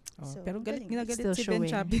 So, pero ginagalit still si Ben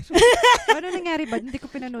showing. Shapiro. Ano nangyari ba? Hindi ko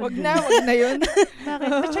pinanood. Wag na yun. Bakit?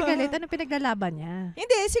 Ba't siya galit? Ano pinaglalaban niya?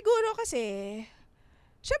 Hindi, siguro kasi,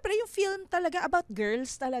 syempre yung film talaga about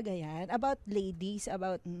girls talaga yan. About ladies,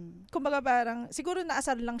 about, kumbaga parang, siguro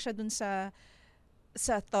naasar lang siya dun sa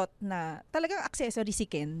thought na talagang accessory si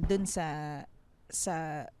Ken dun sa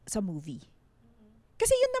movie.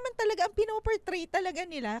 Kasi yun naman talaga ang pinoportray talaga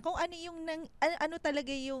nila kung ano yung ano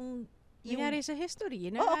talaga yung nangyari sa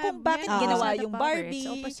history. Oo, kung bakit ginawa yung Barbie,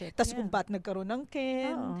 tapos kung bakit nagkaroon ng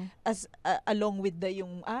Ken, along with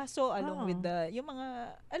yung aso, along with yung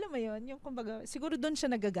mga, alam mo yun, yung kumbaga, siguro doon siya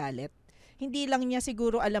nagagalit. Hindi lang niya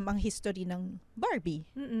siguro alam ang history ng Barbie,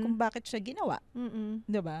 kung bakit siya ginawa.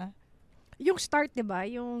 Diba? Yung start, diba,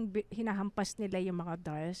 yung hinahampas nila yung mga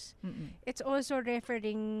dolls, it's also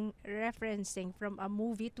referencing from a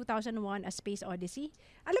movie, 2001, A Space Odyssey.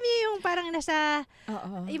 Alam niyo yung parang nasa,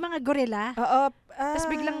 yung mga gorilla, tapos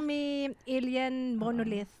biglang may alien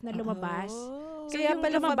monolith na lumabas. Kaya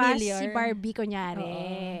pala lumabas familiar. Si Barbie, kunyari.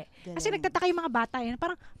 Kasi nagtataka yung mga bata yun.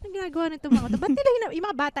 Parang, anong ginagawa nito mga bata? Ba't nila yung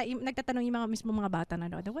mga bata, nagtatanong yung mga bata na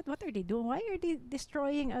what are they doing? Why are they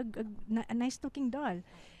destroying a nice-looking doll?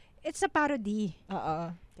 It's a parody.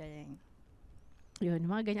 Galing. Yun,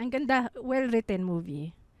 mga ganyan. Ang ganda, well-written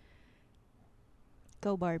movie.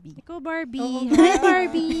 Ikaw, Barbie. Hi,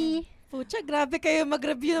 Barbie! Pucha, grabe kayo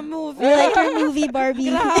mag-review ng movie. I like your movie,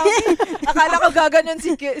 Barbie. Akala ko gaganon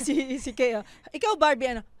si Kea. Ikaw,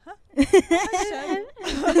 Barbie, ano? Ha?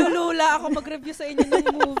 Nalulula ako mag-review sa inyo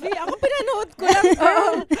ng movie. Ako pinanood ko lang,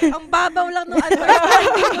 girl. Ang babaw lang ng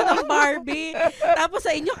advertising ko ng Barbie. Tapos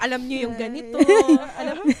sa inyo, alam niyo yung ganito.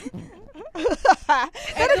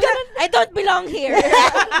 Pero I don't belong here.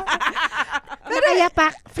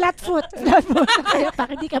 Nakayapak, flat foot. Nakayapak,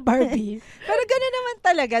 hindi ka Barbie. Pero gano'n naman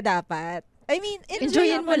talaga dapat. I mean,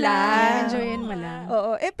 enjoyin mo lang.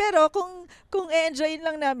 Oo. Pero kung enjoyin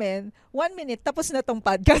lang namin, 1 minute, tapos na tong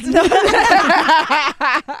podcast na.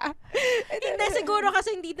 Hindi, siguro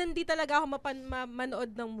kasi hindi talaga ako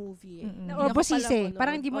manood ng movie. O, bosise.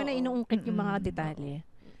 Parang hindi mo na inuungkit yung mga detalye.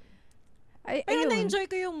 Pero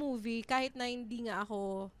na-enjoy ko yung movie kahit na hindi nga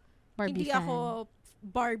ako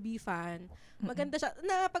Barbie fan. Maganda siya.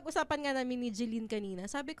 Napag-usapan nga namin ni Jeline kanina.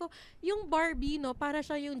 Sabi ko, yung Barbie, no, para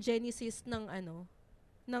siya yung genesis ng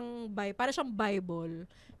para siyang Bible.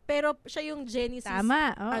 Pero siya yung genesis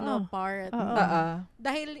part.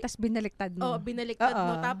 Dahil tas binaliktad mo. Binaliktad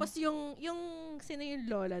mo. Tapos yung sino yung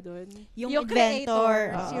lola doon? Yung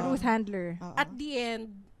inventor. Si Ruth Handler. At the end,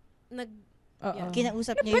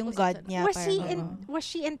 kinausap niya yung God niya. Was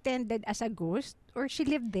she intended as a ghost or she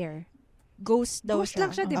lived there? Ghost daw siya. Ghost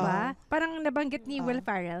lang siya, di ba? Parang nabanggit ni Will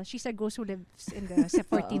Ferrell, she's a ghost who lives in the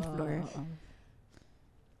 14th floor.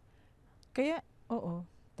 Kaya,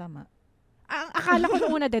 tama. Ang akala ko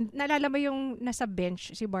noong una din, naalala mo yung nasa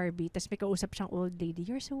bench si Barbie, tapos may kausap siyang old lady,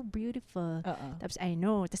 you're so beautiful. Tapos I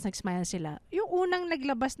know, tapos nag-smile sila. Yung unang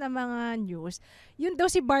naglabas na mga news, yun daw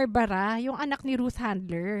si Barbara, yung anak ni Ruth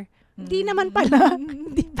Handler. Hindi naman pala.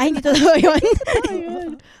 Hindi totoo yun.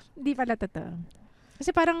 Hindi pala totoo. Kasi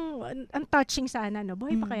parang, ang touching sana, no?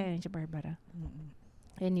 Buhay pa kaya yun si Barbara.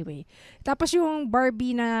 Anyway. Tapos yung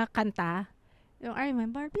Barbie na kanta, yung I'm a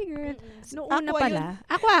Barbie girl. Noong una pala.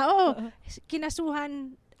 Aqua,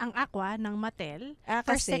 kinasuhan ang Aqua ng Mattel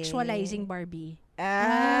for sexualizing Barbie.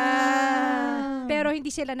 Pero hindi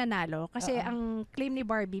sila nanalo kasi ang claim ni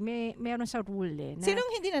Barbie meron sa rule na sinong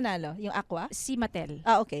hindi nanalo? Yung Aqua? Si Mattel.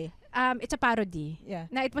 Okay. It's a parody. Yeah.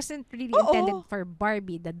 Na it wasn't really intended for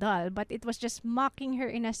Barbie the doll, but it was just mocking her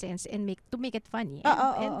in a sense and to make it funny.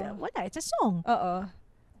 And wala, it's a song.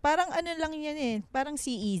 Parang ano lang yan eh. Parang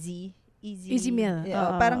si Easy Meal.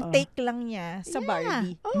 Parang take lang niya sa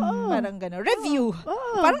Barbie. Parang gano'n. Review.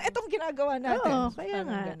 Parang itong ginagawa natin. Kaya parang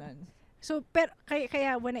nga. Ganon. So, pero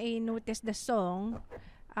kaya when I noticed the song,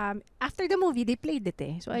 After the movie, they played it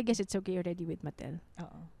eh. So I guess it's okay already with Mattel.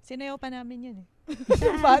 Oo. Sinayaw pa namin yun eh.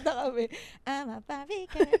 Bata kami. I'm a Barbie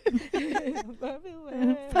girl. Barbie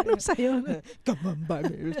world. Paano sa'yo? Come on,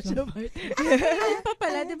 Barbie. Ayun pa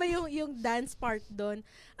pala, di ba yung dance part doon?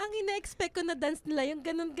 Ang ina-expect ko na dance nila, yung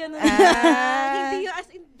ganun-ganun. Hindi yung as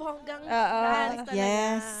in bonggang dance talaga.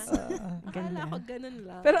 Yes. Akala ko ganun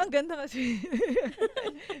lang. Pero ang ganda kasi.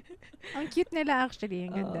 Ang cute nila actually.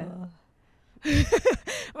 Ang ganda.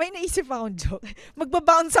 May naisip akong joke.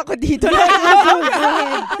 Magbabounce ako dito.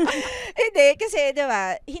 Hindi, kasi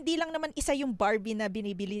diba, hindi lang naman isa yung Barbie na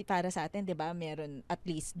binibili para sa atin, diba? Meron at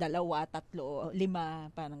least 2, 3, 5,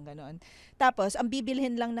 parang ganon. Tapos, ang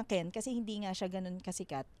bibilhin lang na Ken, kasi hindi nga siya ganon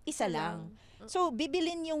kasikat, isa lang. So,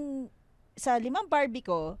 bibilin yung sa 5 Barbie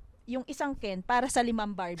ko, yung isang Ken para sa 5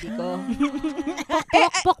 Barbie ko.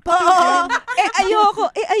 Ayoko.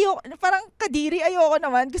 Parang kadiri, ayoko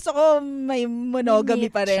naman. Gusto ko may monogamy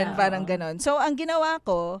pa rin. Parang ganon. So, ang ginawa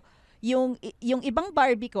ko, yung ibang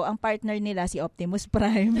Barbie ko, ang partner nila si Optimus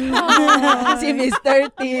Prime. Si Mr.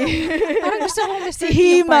 T. Parang gusto kong si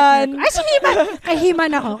He-Man. Ay, si He-Man! Kay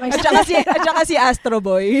He-Man ako. At saka si Astro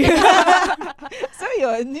Boy. So,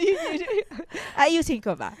 yun. Ayusin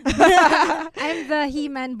ko ba? I'm the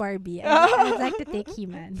He-Man Barbie. I'd like to take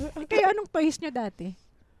He-Man. Kayo, anong toys nyo dati?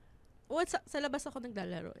 Sa labas ako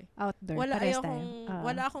naglalaro eh. Outdoor.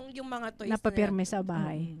 Wala akong yung mga toys napapirme sa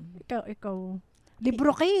bahay. Ikaw.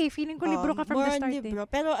 Libro ka eh. Feeling ko libro ka from the start libro.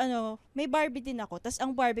 Pero may Barbie din ako. Tapos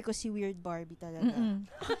ang Barbie ko si Weird Barbie talaga.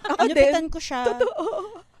 Ako Inupitan ko siya.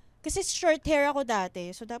 Totoo. Kasi short hair ako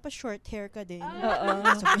dati. So, dapat short hair ka din.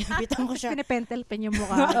 So, inupitan ko siya. Pinipentel pen yung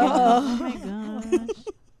mukha. Oh my gosh.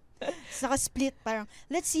 Saka split, parang,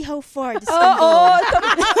 let's see how far this can go.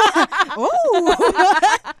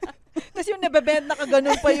 Tapos yung nabebend na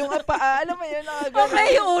kaganon pa yung paa. Alam mo yun, nakaganon. Okay,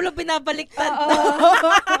 yung ulo binabaliktad.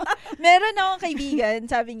 Meron akong kaibigan,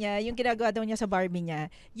 sabi niya, yung ginagawa daw niya sa Barbie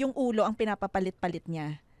niya, yung ulo ang pinapapalit-palit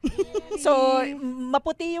niya. So,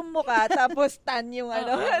 maputi yung mukha, tapos tan yung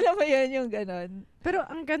alam mo yun, yung ganon. Pero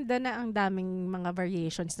ang ganda na ang daming mga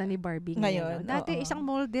variations na ni Barbie ngayon. Dati isang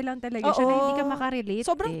molde lang talaga siya na hindi ka makarelate.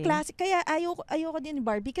 Sobrang classic. Kaya ayoko din ni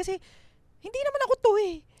Barbie kasi hindi naman ako to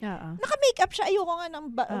eh. Naka-makeup siya. Ayoko nga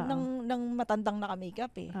ng matandang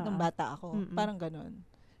naka-makeup eh. Nung bata ako. Parang ganon.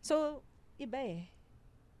 So, iba eh.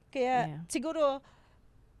 Kaya siguro,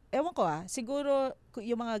 ewan ko siguro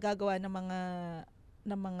yung mga gagawa ng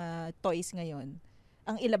mga toys ngayon,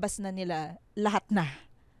 ang ilabas na nila lahat na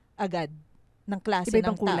agad ng klase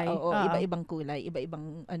iba-ibang ng kulay. tao. Iba-ibang kulay, iba-ibang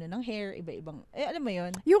ng hair, iba-ibang, alam mo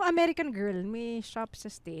yun? Yung American Girl, may shop sa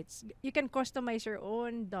States. You can customize your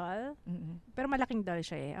own doll, pero malaking doll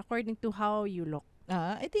siya eh, according to how you look.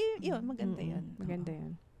 Ito yun, maganda yun. Maganda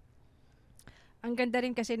yun. Ang ganda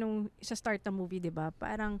rin kasi nung sa start ng movie, di ba?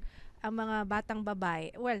 Parang ang mga batang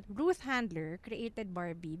babae, Ruth Handler created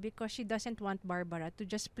Barbie because she doesn't want Barbara to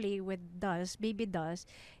just play with dolls, baby dolls,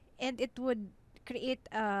 and it would create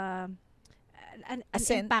an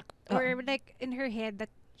impact or like in her head that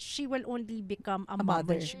she will only become a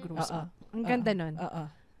mother when she grows up. Ang ganda nun.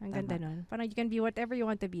 Ang ganda nun. Parang you can be whatever you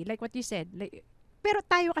want to be. Like what you said. Like, pero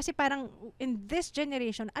tayo kasi parang in this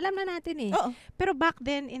generation, alam na natin eh. Pero back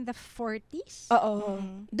then in the 40s.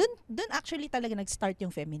 Doon actually talaga nag-start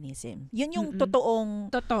yung feminism. Yun yung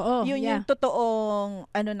totoong yung totoong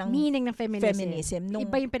ng meaning ng feminism. Nung,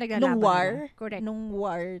 iba yung pinaglalaban. Nung war. Correct. Nung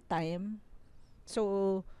war time.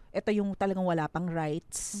 So, ito yung talagang wala pang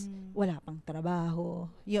rights, wala pang trabaho.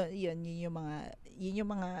 Yun yung mga yun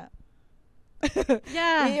yung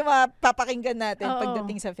mga papakinggan natin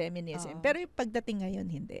pagdating sa feminism. Pero yung pagdating ngayon,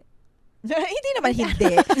 hindi. Hindi naman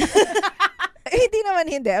hindi. Hindi naman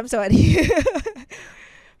hindi. I'm sorry.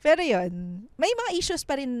 Pero yun, may mga issues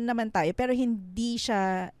pa rin naman tayo, pero hindi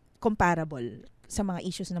siya comparable sa mga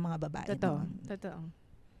issues ng mga babae. Totoo.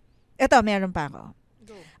 Ito, meron pa ako.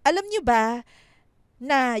 Go. Alam nyo ba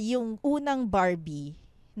na yung unang Barbie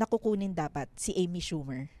na kukunin dapat si Amy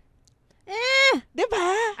Schumer? Diba?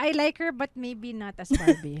 I like her but maybe not as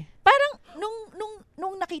Barbie. Parang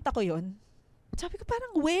nung nakita ko yon, sabi ko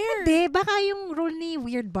parang where? Hindi, baka yung role ni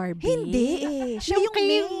Weird Barbie. Hindi eh. Siya yung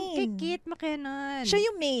main. Kay Kate McKinnon. Siya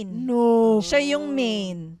yung main. No. Siya yung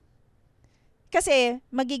main. Kasi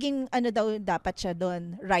magiging daw dapat siya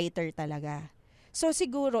doon, writer talaga. So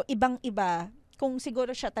siguro ibang-iba, kung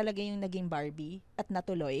siguro siya talaga yung naging Barbie at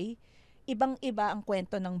natuloy, ibang-iba ang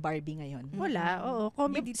kwento ng Barbie ngayon. Wala,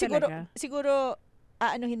 comedy talaga. Siguro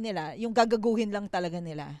aanuhin nila, yung gagaguhin lang talaga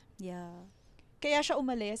nila. Yeah. Kaya siya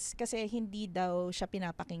umalis kasi hindi daw siya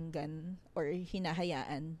pinapakinggan or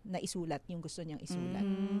hinahayaan na isulat yung gusto niyang isulat.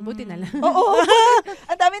 Buti na lang. Oo.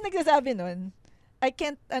 Ang dami nagsasabi nun. I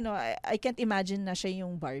can't imagine na siya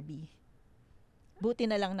yung Barbie. Buti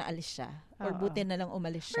na lang naalis siya. Or buti na lang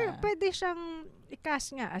umalis siya. Or pwede siyang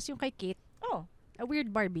i-cast nga as yung kay Kate. Oh. A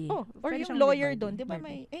weird Barbie. Oh, or Pwede yung siyang lawyer weird doon, Barbie. 'di ba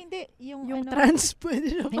may hindi, yung trans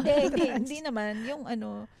pwede naman. Hindi naman yung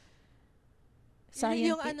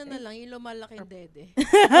science. Yung na lang, yung lumalaking dede.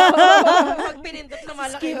 Pag pinindot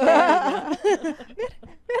lumalaking dede.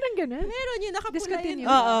 Meron ganun. Meron yun, nakapula yun.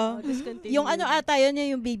 Oo. Yung ata yun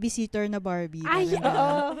yung babysitter na Barbie. Ay,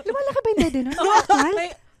 lumalaki ba yung dede nun? Actual?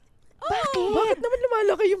 Bakit naman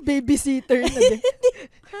lumalaki yung babysitter na din?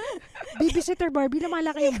 Babysitter Barbie,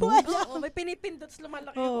 lumalaki yung boobs? Oo, may pinipindot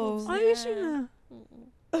lumalaki yung boobs niya. Ayos yun na.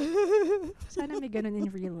 Sana may ganun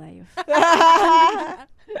in real life.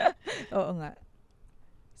 Oo nga.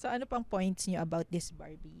 So, ano pang points niyo about this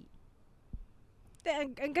Barbie?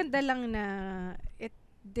 Ang ganda lang na it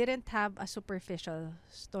didn't have a superficial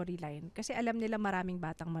storyline. Kasi alam nila maraming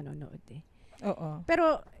batang manonood eh. Oo.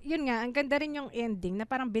 Pero, yun nga, ang ganda rin yung ending na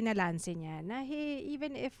parang binalanse niya na hey,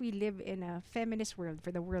 even if we live in a feminist world, for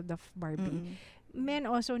the world of Barbie, men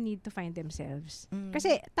also need to find themselves.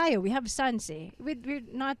 Kasi tayo, we have sons eh. We're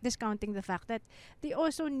not discounting the fact that they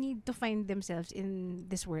also need to find themselves in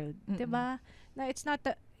this world. Diba? Na it's not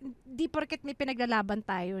di porket may pinaglalaban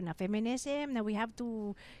tayo na feminism, na we have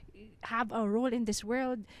to have a role in this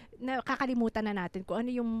world, na kakalimutan na natin kung ano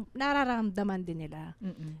yung nararamdaman din nila.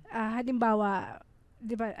 Halimbawa,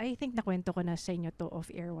 di ba, I think nakwento ko na sa inyo to off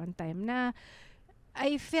air one time, na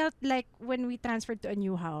I felt like when we transferred to a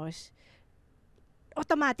new house,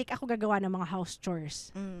 automatic ako gagawa ng mga house chores.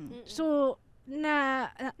 So,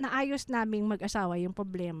 naayos naming mag-asawa yung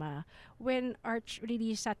problema when Arch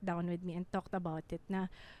really sat down with me and talked about it, na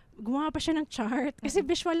gumawa pa siya ng chart kasi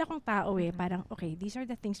visual akong tao eh, parang okay, these are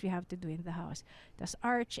the things we have to do in the house. Tas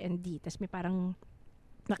Arch and D, tas may parang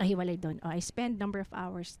nakahiwalay doon. I spend number of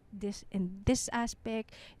hours this in this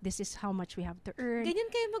aspect, this is how much we have to earn. Ganyan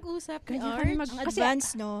kayo mag-usap ni Ganyan Arch? Ang advance,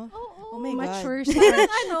 no? Oh my mature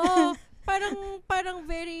God. parang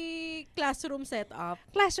very classroom setup.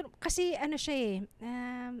 Classroom, kasi ano siya eh,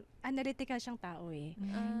 analytical siyang tao eh.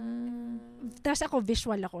 Tapos ako,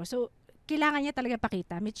 visual ako. So, kailangan niya talaga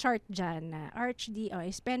pakita. May chart dyan na RHD,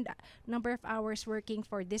 I spend number of hours working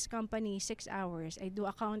for this company, 6 hours. I do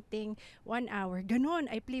accounting, 1 hour. Ganun.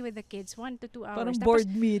 I play with the kids, 1 to 2 hours. Parang tapos, board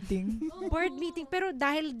meeting. Board meeting. Pero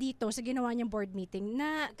dahil dito, sa ginawa niyang board meeting,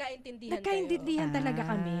 nagkaintindihan talaga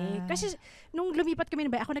kami. Kasi nung lumipat kami,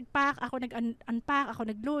 ako nag-pack, ako nag-unpack, ako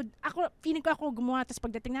nag-load. Feeling ko ako gumawa. Tapos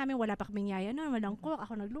pagdating namin, wala pa kaming yaya. Walang cook,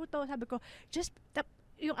 ako nagluto. Sabi ko,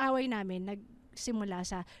 yung away namin, simula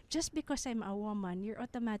sa just because I'm a woman, you're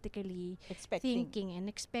automatically thinking and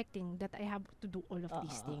expecting that I have to do all of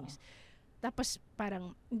these things. Tapos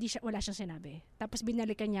parang wala siyang sinabi. Tapos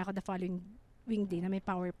binalikan niya ako the following day na may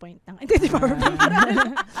PowerPoint ng hindi PowerPoint.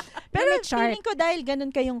 Pero feeling ko dahil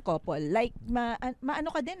ganun kayong couple, like maano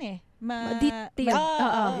ka din eh. Ma-detail.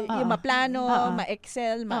 Yung ma-plano,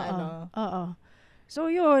 ma-excel, ma-ano. So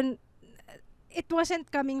yun, it wasn't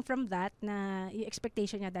coming from that na yung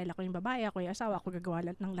expectation niya dahil ako yung babae, ako yung asawa, ako gagawa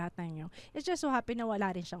ng lahat ng yun. It's just so happy na wala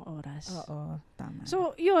rin siyang oras. Oo, tama.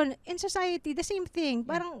 So, yun, in society, the same thing.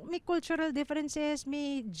 Parang may cultural differences,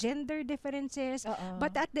 may gender differences,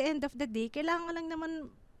 but at the end of the day, kailangan lang naman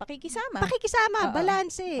pakikisama,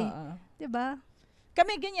 balance eh. Diba?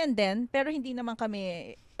 Kami ganyan din, pero hindi naman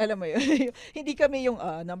kami, alam mo yun, hindi kami yung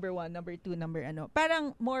number 1, number 2, number ano.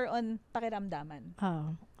 Parang more on pakiramdaman.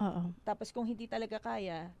 Tapos kung hindi talaga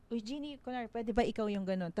kaya, Jeannie, kunwari, pwede ba ikaw yung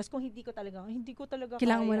ganun? Tapos kung hindi ko talaga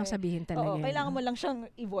kailangan kaya. mo lang sabihin talaga. Kailangan mo lang siyang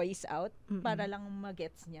i-voice out para lang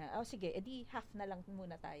magets niya. Sige, edi half na lang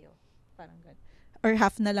muna tayo. Parang ganun. Or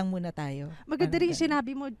half na lang muna tayo. Maganda rin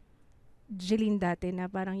sinabi mo, Jeline, dati na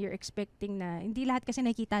parang you're expecting na hindi lahat kasi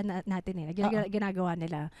nakikita natin eh, ginagawa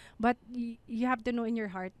nila, but you have to know in your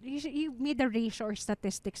heart, you made a ratio or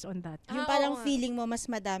statistics on that. Yung parang feeling mo mas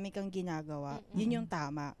madami kang ginagawa, yun yung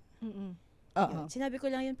tama. Yun. Sinabi ko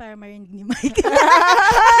lang yun para marinig ni Mike.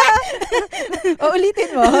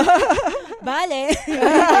 Ulitin mo. Bale.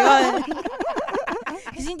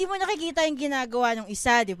 Kasi hindi mo nakikita yung ginagawa ng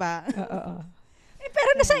isa, di ba?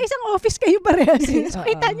 Pero nasa isang office kayo parehas. So,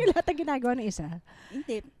 kita nyo lahat ang ginagawa ng isa.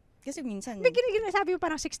 Hindi. Kasi minsan... May sabi mo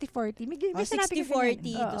parang 60-40. May 60-40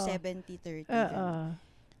 to 70-30.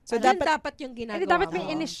 So, dapat yung ginagawa dapat may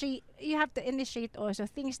initiate. You have to initiate also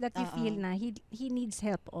things that you feel na he needs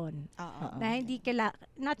help on. Na hindi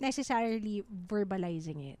not necessarily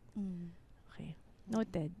verbalizing it. Okay.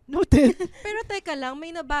 Noted. Pero teka lang,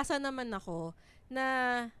 may nabasa naman ako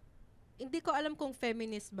na hindi ko alam kung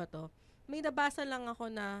feminist ba to. May nabasa lang ako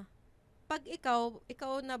na pag ikaw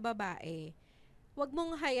na babae, wag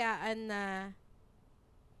mong hayaan na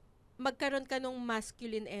magkaroon ka ng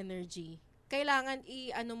masculine energy. Kailangan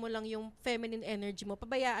i-ano mo lang yung feminine energy mo.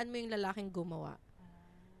 Pabayaan mo yung lalaking gumawa.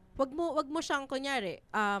 Wag mo siyang kunyari,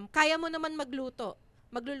 kaya mo naman magluto.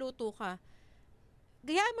 Magluluto ka.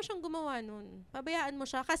 Gayaan mo siyang gumawa nun. Pabayaan mo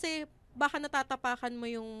siya kasi baka natatapakan mo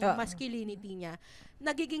yung masculinity niya.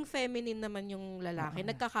 Nagiging feminine naman yung lalaki.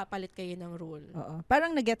 Nagkakapalit kayo ng role. Oo.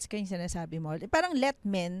 Parang nagets ko yung sinasabi mo. Parang let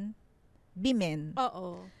men be men.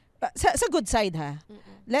 Oo. Sa good side ha.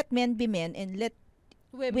 Let men be men and let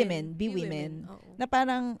women be women. Na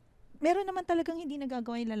parang meron naman talagang hindi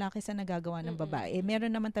nagagawa yung lalaki sa nagagawa ng babae.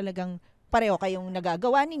 Meron naman talagang pareho kayong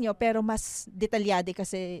nagagawa ninyo pero mas detalyado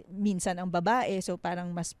kasi minsan ang babae, so parang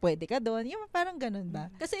mas pwede ka doon. Yung parang ganun ba?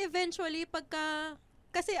 Kasi eventually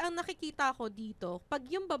kasi ang nakikita ko dito, pag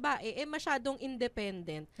yung babae masyadong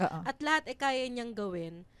independent at lahat kaya niyang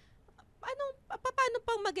gawin, paano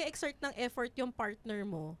pang mag-exert ng effort yung partner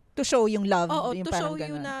mo? To show yung love. Oo, yung to show ganun.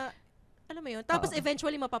 you na, alam mo yun, tapos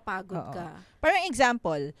eventually mapapagod ka. Parang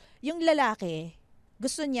example, yung lalaki,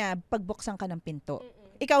 gusto niya pagbuksan ka ng pinto.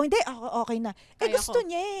 Ikaw, hindi, ako okay na. Gusto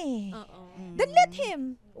niya eh. Then let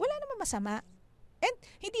him. Wala naman masama. And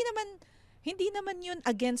hindi naman yun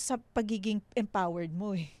against sa pagiging empowered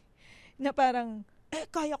mo eh. Na parang,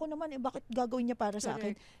 kaya ko naman bakit gagawin niya para sa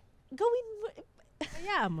akin? Gawin mo.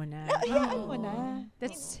 Hayaan mo na. Hayaan mo na.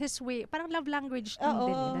 That's his way. Parang love language din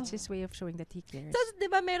eh. That's his way of showing that he cares. So, di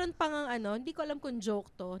ba meron pang hindi ko alam kung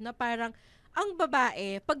joke to, na parang, ang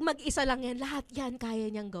babae, pag mag-isa lang yan, lahat yan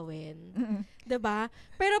kaya niyang gawin. Diba?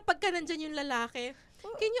 Pero pagka nandyan yung lalaki,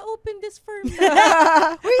 can you open this for me?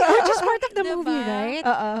 Which is part of the movie, right?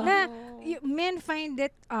 Na men find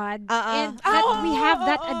it odd and that we have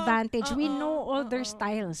that advantage. We know all their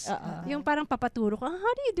styles. Yung parang papaturo ko,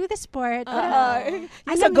 how do you do this part? Yung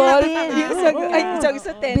sa golf, yung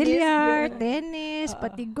sa tennis. Billiard, tennis,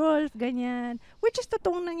 pati golf, ganyan. Which is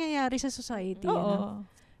totoong nangyayari sa society.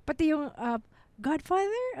 Pati yung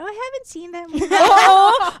Godfather? I haven't seen that movie.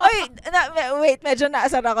 Wait, medyo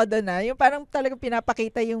naasar ako doon na. Yung parang talagang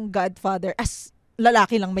pinapakita yung Godfather as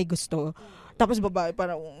lalaki lang may gusto. Tapos babae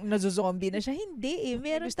parang nazuzombie na siya. Hindi eh.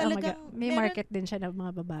 Meron talagang... May market din siya ng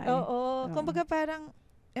mga babae. Oo. Kumbaga parang,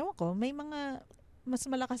 ewan ko, may mga... mas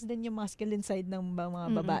malakas din yung masculine side ng mga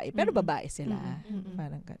babae. Pero babae sila.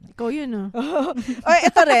 Parang gano'n. Ikaw yun, no?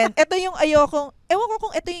 Ito rin. Ito yung ayokong, ewan ko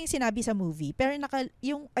kung ito yung sinabi sa movie, pero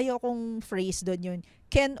yung ayokong phrase doon yun,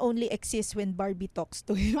 can only exist when Barbie talks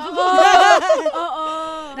to him.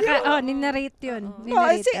 Ninarrate yun.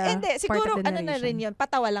 Hindi, siguro na rin yun.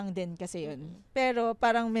 Patawa lang din kasi yun. Pero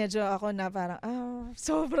parang medyo ako na parang,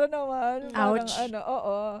 sobra naman. Ouch.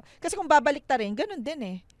 Kasi kung babalik ta rin, ganun din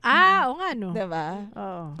eh. Oo nga, no? Diba?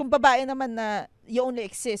 Oo. Kung babae naman na you only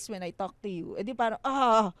exist when I talk to you, edi parang,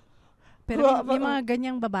 Pero may mga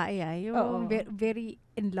ganyang babae yung very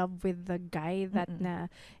in love with the guy that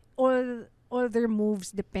na all their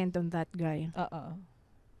moves depend on that guy.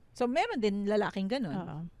 So meron din lalaking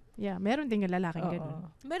ganun. Yeah, meron din yung lalaking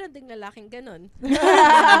ganun. Meron din lalaking ganun.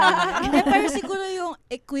 Pero siguro yung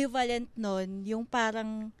equivalent nun, yung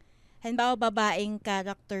parang halimbawa babaeng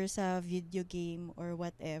character sa video game or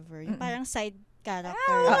whatever. Yung parang side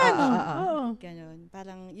character. Ganon.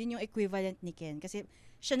 Parang yun yung equivalent ni Ken. Kasi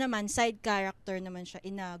siya naman, side character naman siya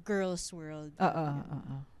in a girl's world.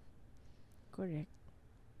 Correct.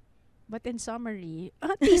 But in summary,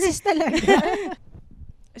 thesis talaga.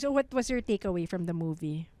 So what was your takeaway from the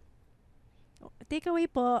movie? Takeaway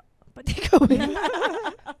po. Takeaway.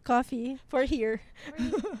 Coffee. For here.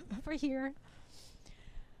 For here.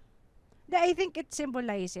 I think it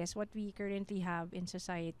symbolizes what we currently have in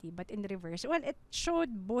society, but in reverse. Well, it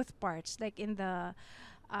showed both parts, like in the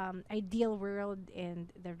ideal world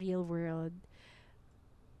and the real world.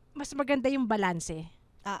 Mas maganda yung balance eh.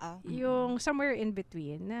 Yung somewhere in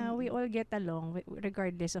between na we all get along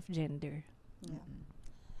regardless of gender.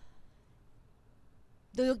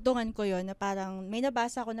 Dulugtungan ko yon na parang may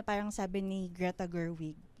nabasa ko na parang sabi ni Greta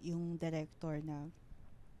Gerwig, yung director, na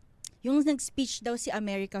yung nag-speech daw si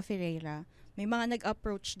America Ferreira, may mga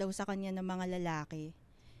nag-approach daw sa kanya ng mga lalaki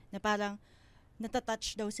na parang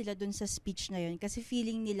natatouch daw sila dun sa speech na yon kasi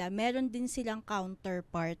feeling nila meron din silang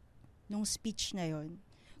counterpart nung speech na yon.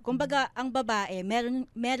 Kumbaga, ang babae,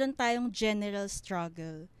 meron tayong general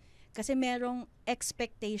struggle. Kasi merong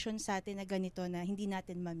expectation sa atin na ganito na hindi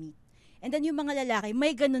natin ma-meet. And then yung mga lalaki,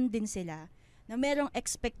 may ganun din sila na merong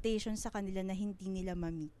expectation sa kanila na hindi nila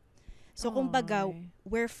ma-meet. So, kumbaga,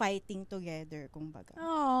 we're fighting together, kumbaga.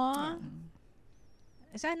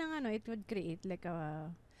 Sana nga, it would create like a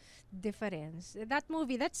difference. That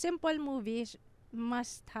movie, that simple movie,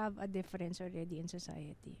 must have a difference already in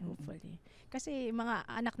society, hopefully. Kasi mga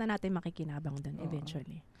anak na natin makikinabang doon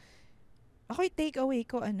eventually. Ako yung take away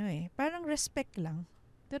ko, parang respect lang.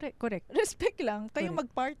 Correct. Respect lang. Kayo Correct.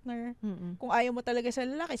 mag-partner. Mm-mm. Kung ayaw mo talaga sa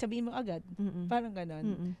lalaki, sabihin mo agad. Mm-mm. Parang ganon.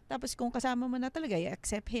 Mm-mm. Tapos kung kasama mo na talaga, you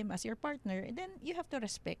accept him as your partner, then you have to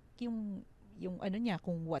respect yung niya,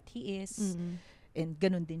 kung what he is. Mm-mm. And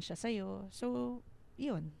ganon din siya sa'yo. So,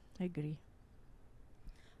 yun. I agree.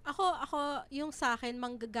 Ako, yung sa akin,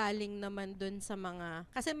 manggagaling naman dun sa mga,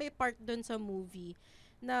 kasi may part dun sa movie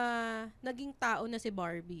na naging tao na si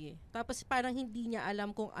Barbie. Tapos parang hindi niya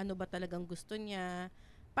alam kung ano ba talagang gusto niya.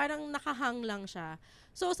 Parang nakahang lang siya.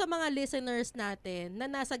 So, sa mga listeners natin na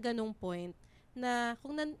nasa ganung point, na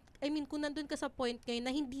kung nandun ka sa point ngayon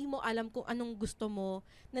na hindi mo alam kung anong gusto mo,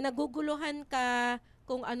 na naguguluhan ka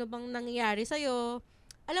kung ano bang nangyayari sa'yo,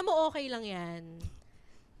 alam mo, okay lang yan.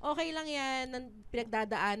 Okay lang yan.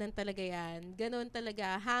 Pinagdadaanan talaga yan. Ganon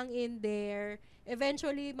talaga. Hang in there.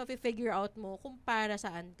 Eventually, mafe-figure out mo kung para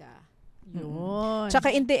saan ka. Yun.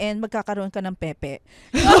 Tsaka in the end, magkakaroon ka ng pepe.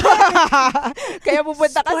 Kaya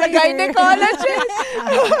pupunta ka sa gynecologist.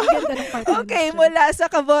 Okay, mula sa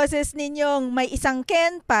kaboses ninyong may isang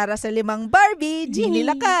Ken para sa 5 Barbie, Jeannie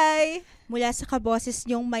Lakay. Mula sa kaboses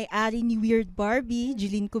niyong may-ari ni Weird Barbie,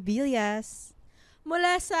 Jeline Cubillas.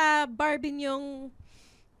 Mula sa Barbie niyong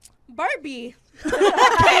Barbie.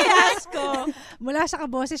 Kayas ko. Mula sa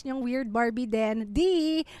kaboses niyong Weird Barbie din,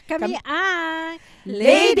 kami ang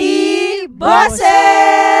Lady Bosses!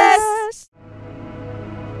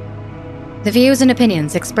 The views and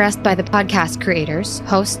opinions expressed by the podcast creators,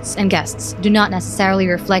 hosts, and guests do not necessarily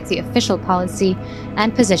reflect the official policy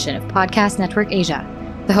and position of Podcast Network Asia,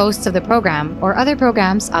 the hosts of the program, or other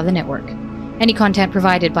programs of the network. Any content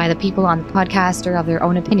provided by the people on the podcast are of their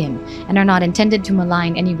own opinion and are not intended to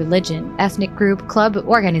malign any religion, ethnic group, club,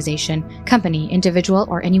 organization, company, individual,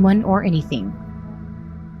 or anyone or anything.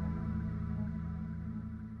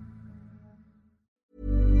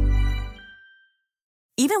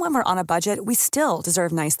 Even when we're on a budget, we still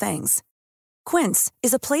deserve nice things. Quince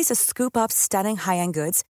is a place to scoop up stunning high-end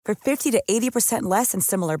goods for 50 to 80% less than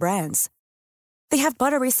similar brands. They have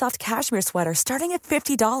buttery soft cashmere sweaters starting at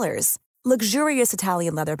 $50, luxurious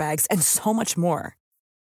Italian leather bags, and so much more.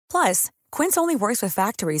 Plus, Quince only works with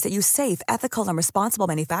factories that use safe, ethical, and responsible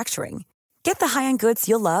manufacturing. Get the high-end goods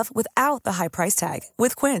you'll love without the high price tag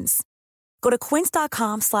with Quince. Go to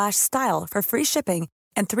quince.com/style for free shipping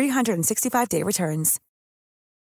and 365-day returns.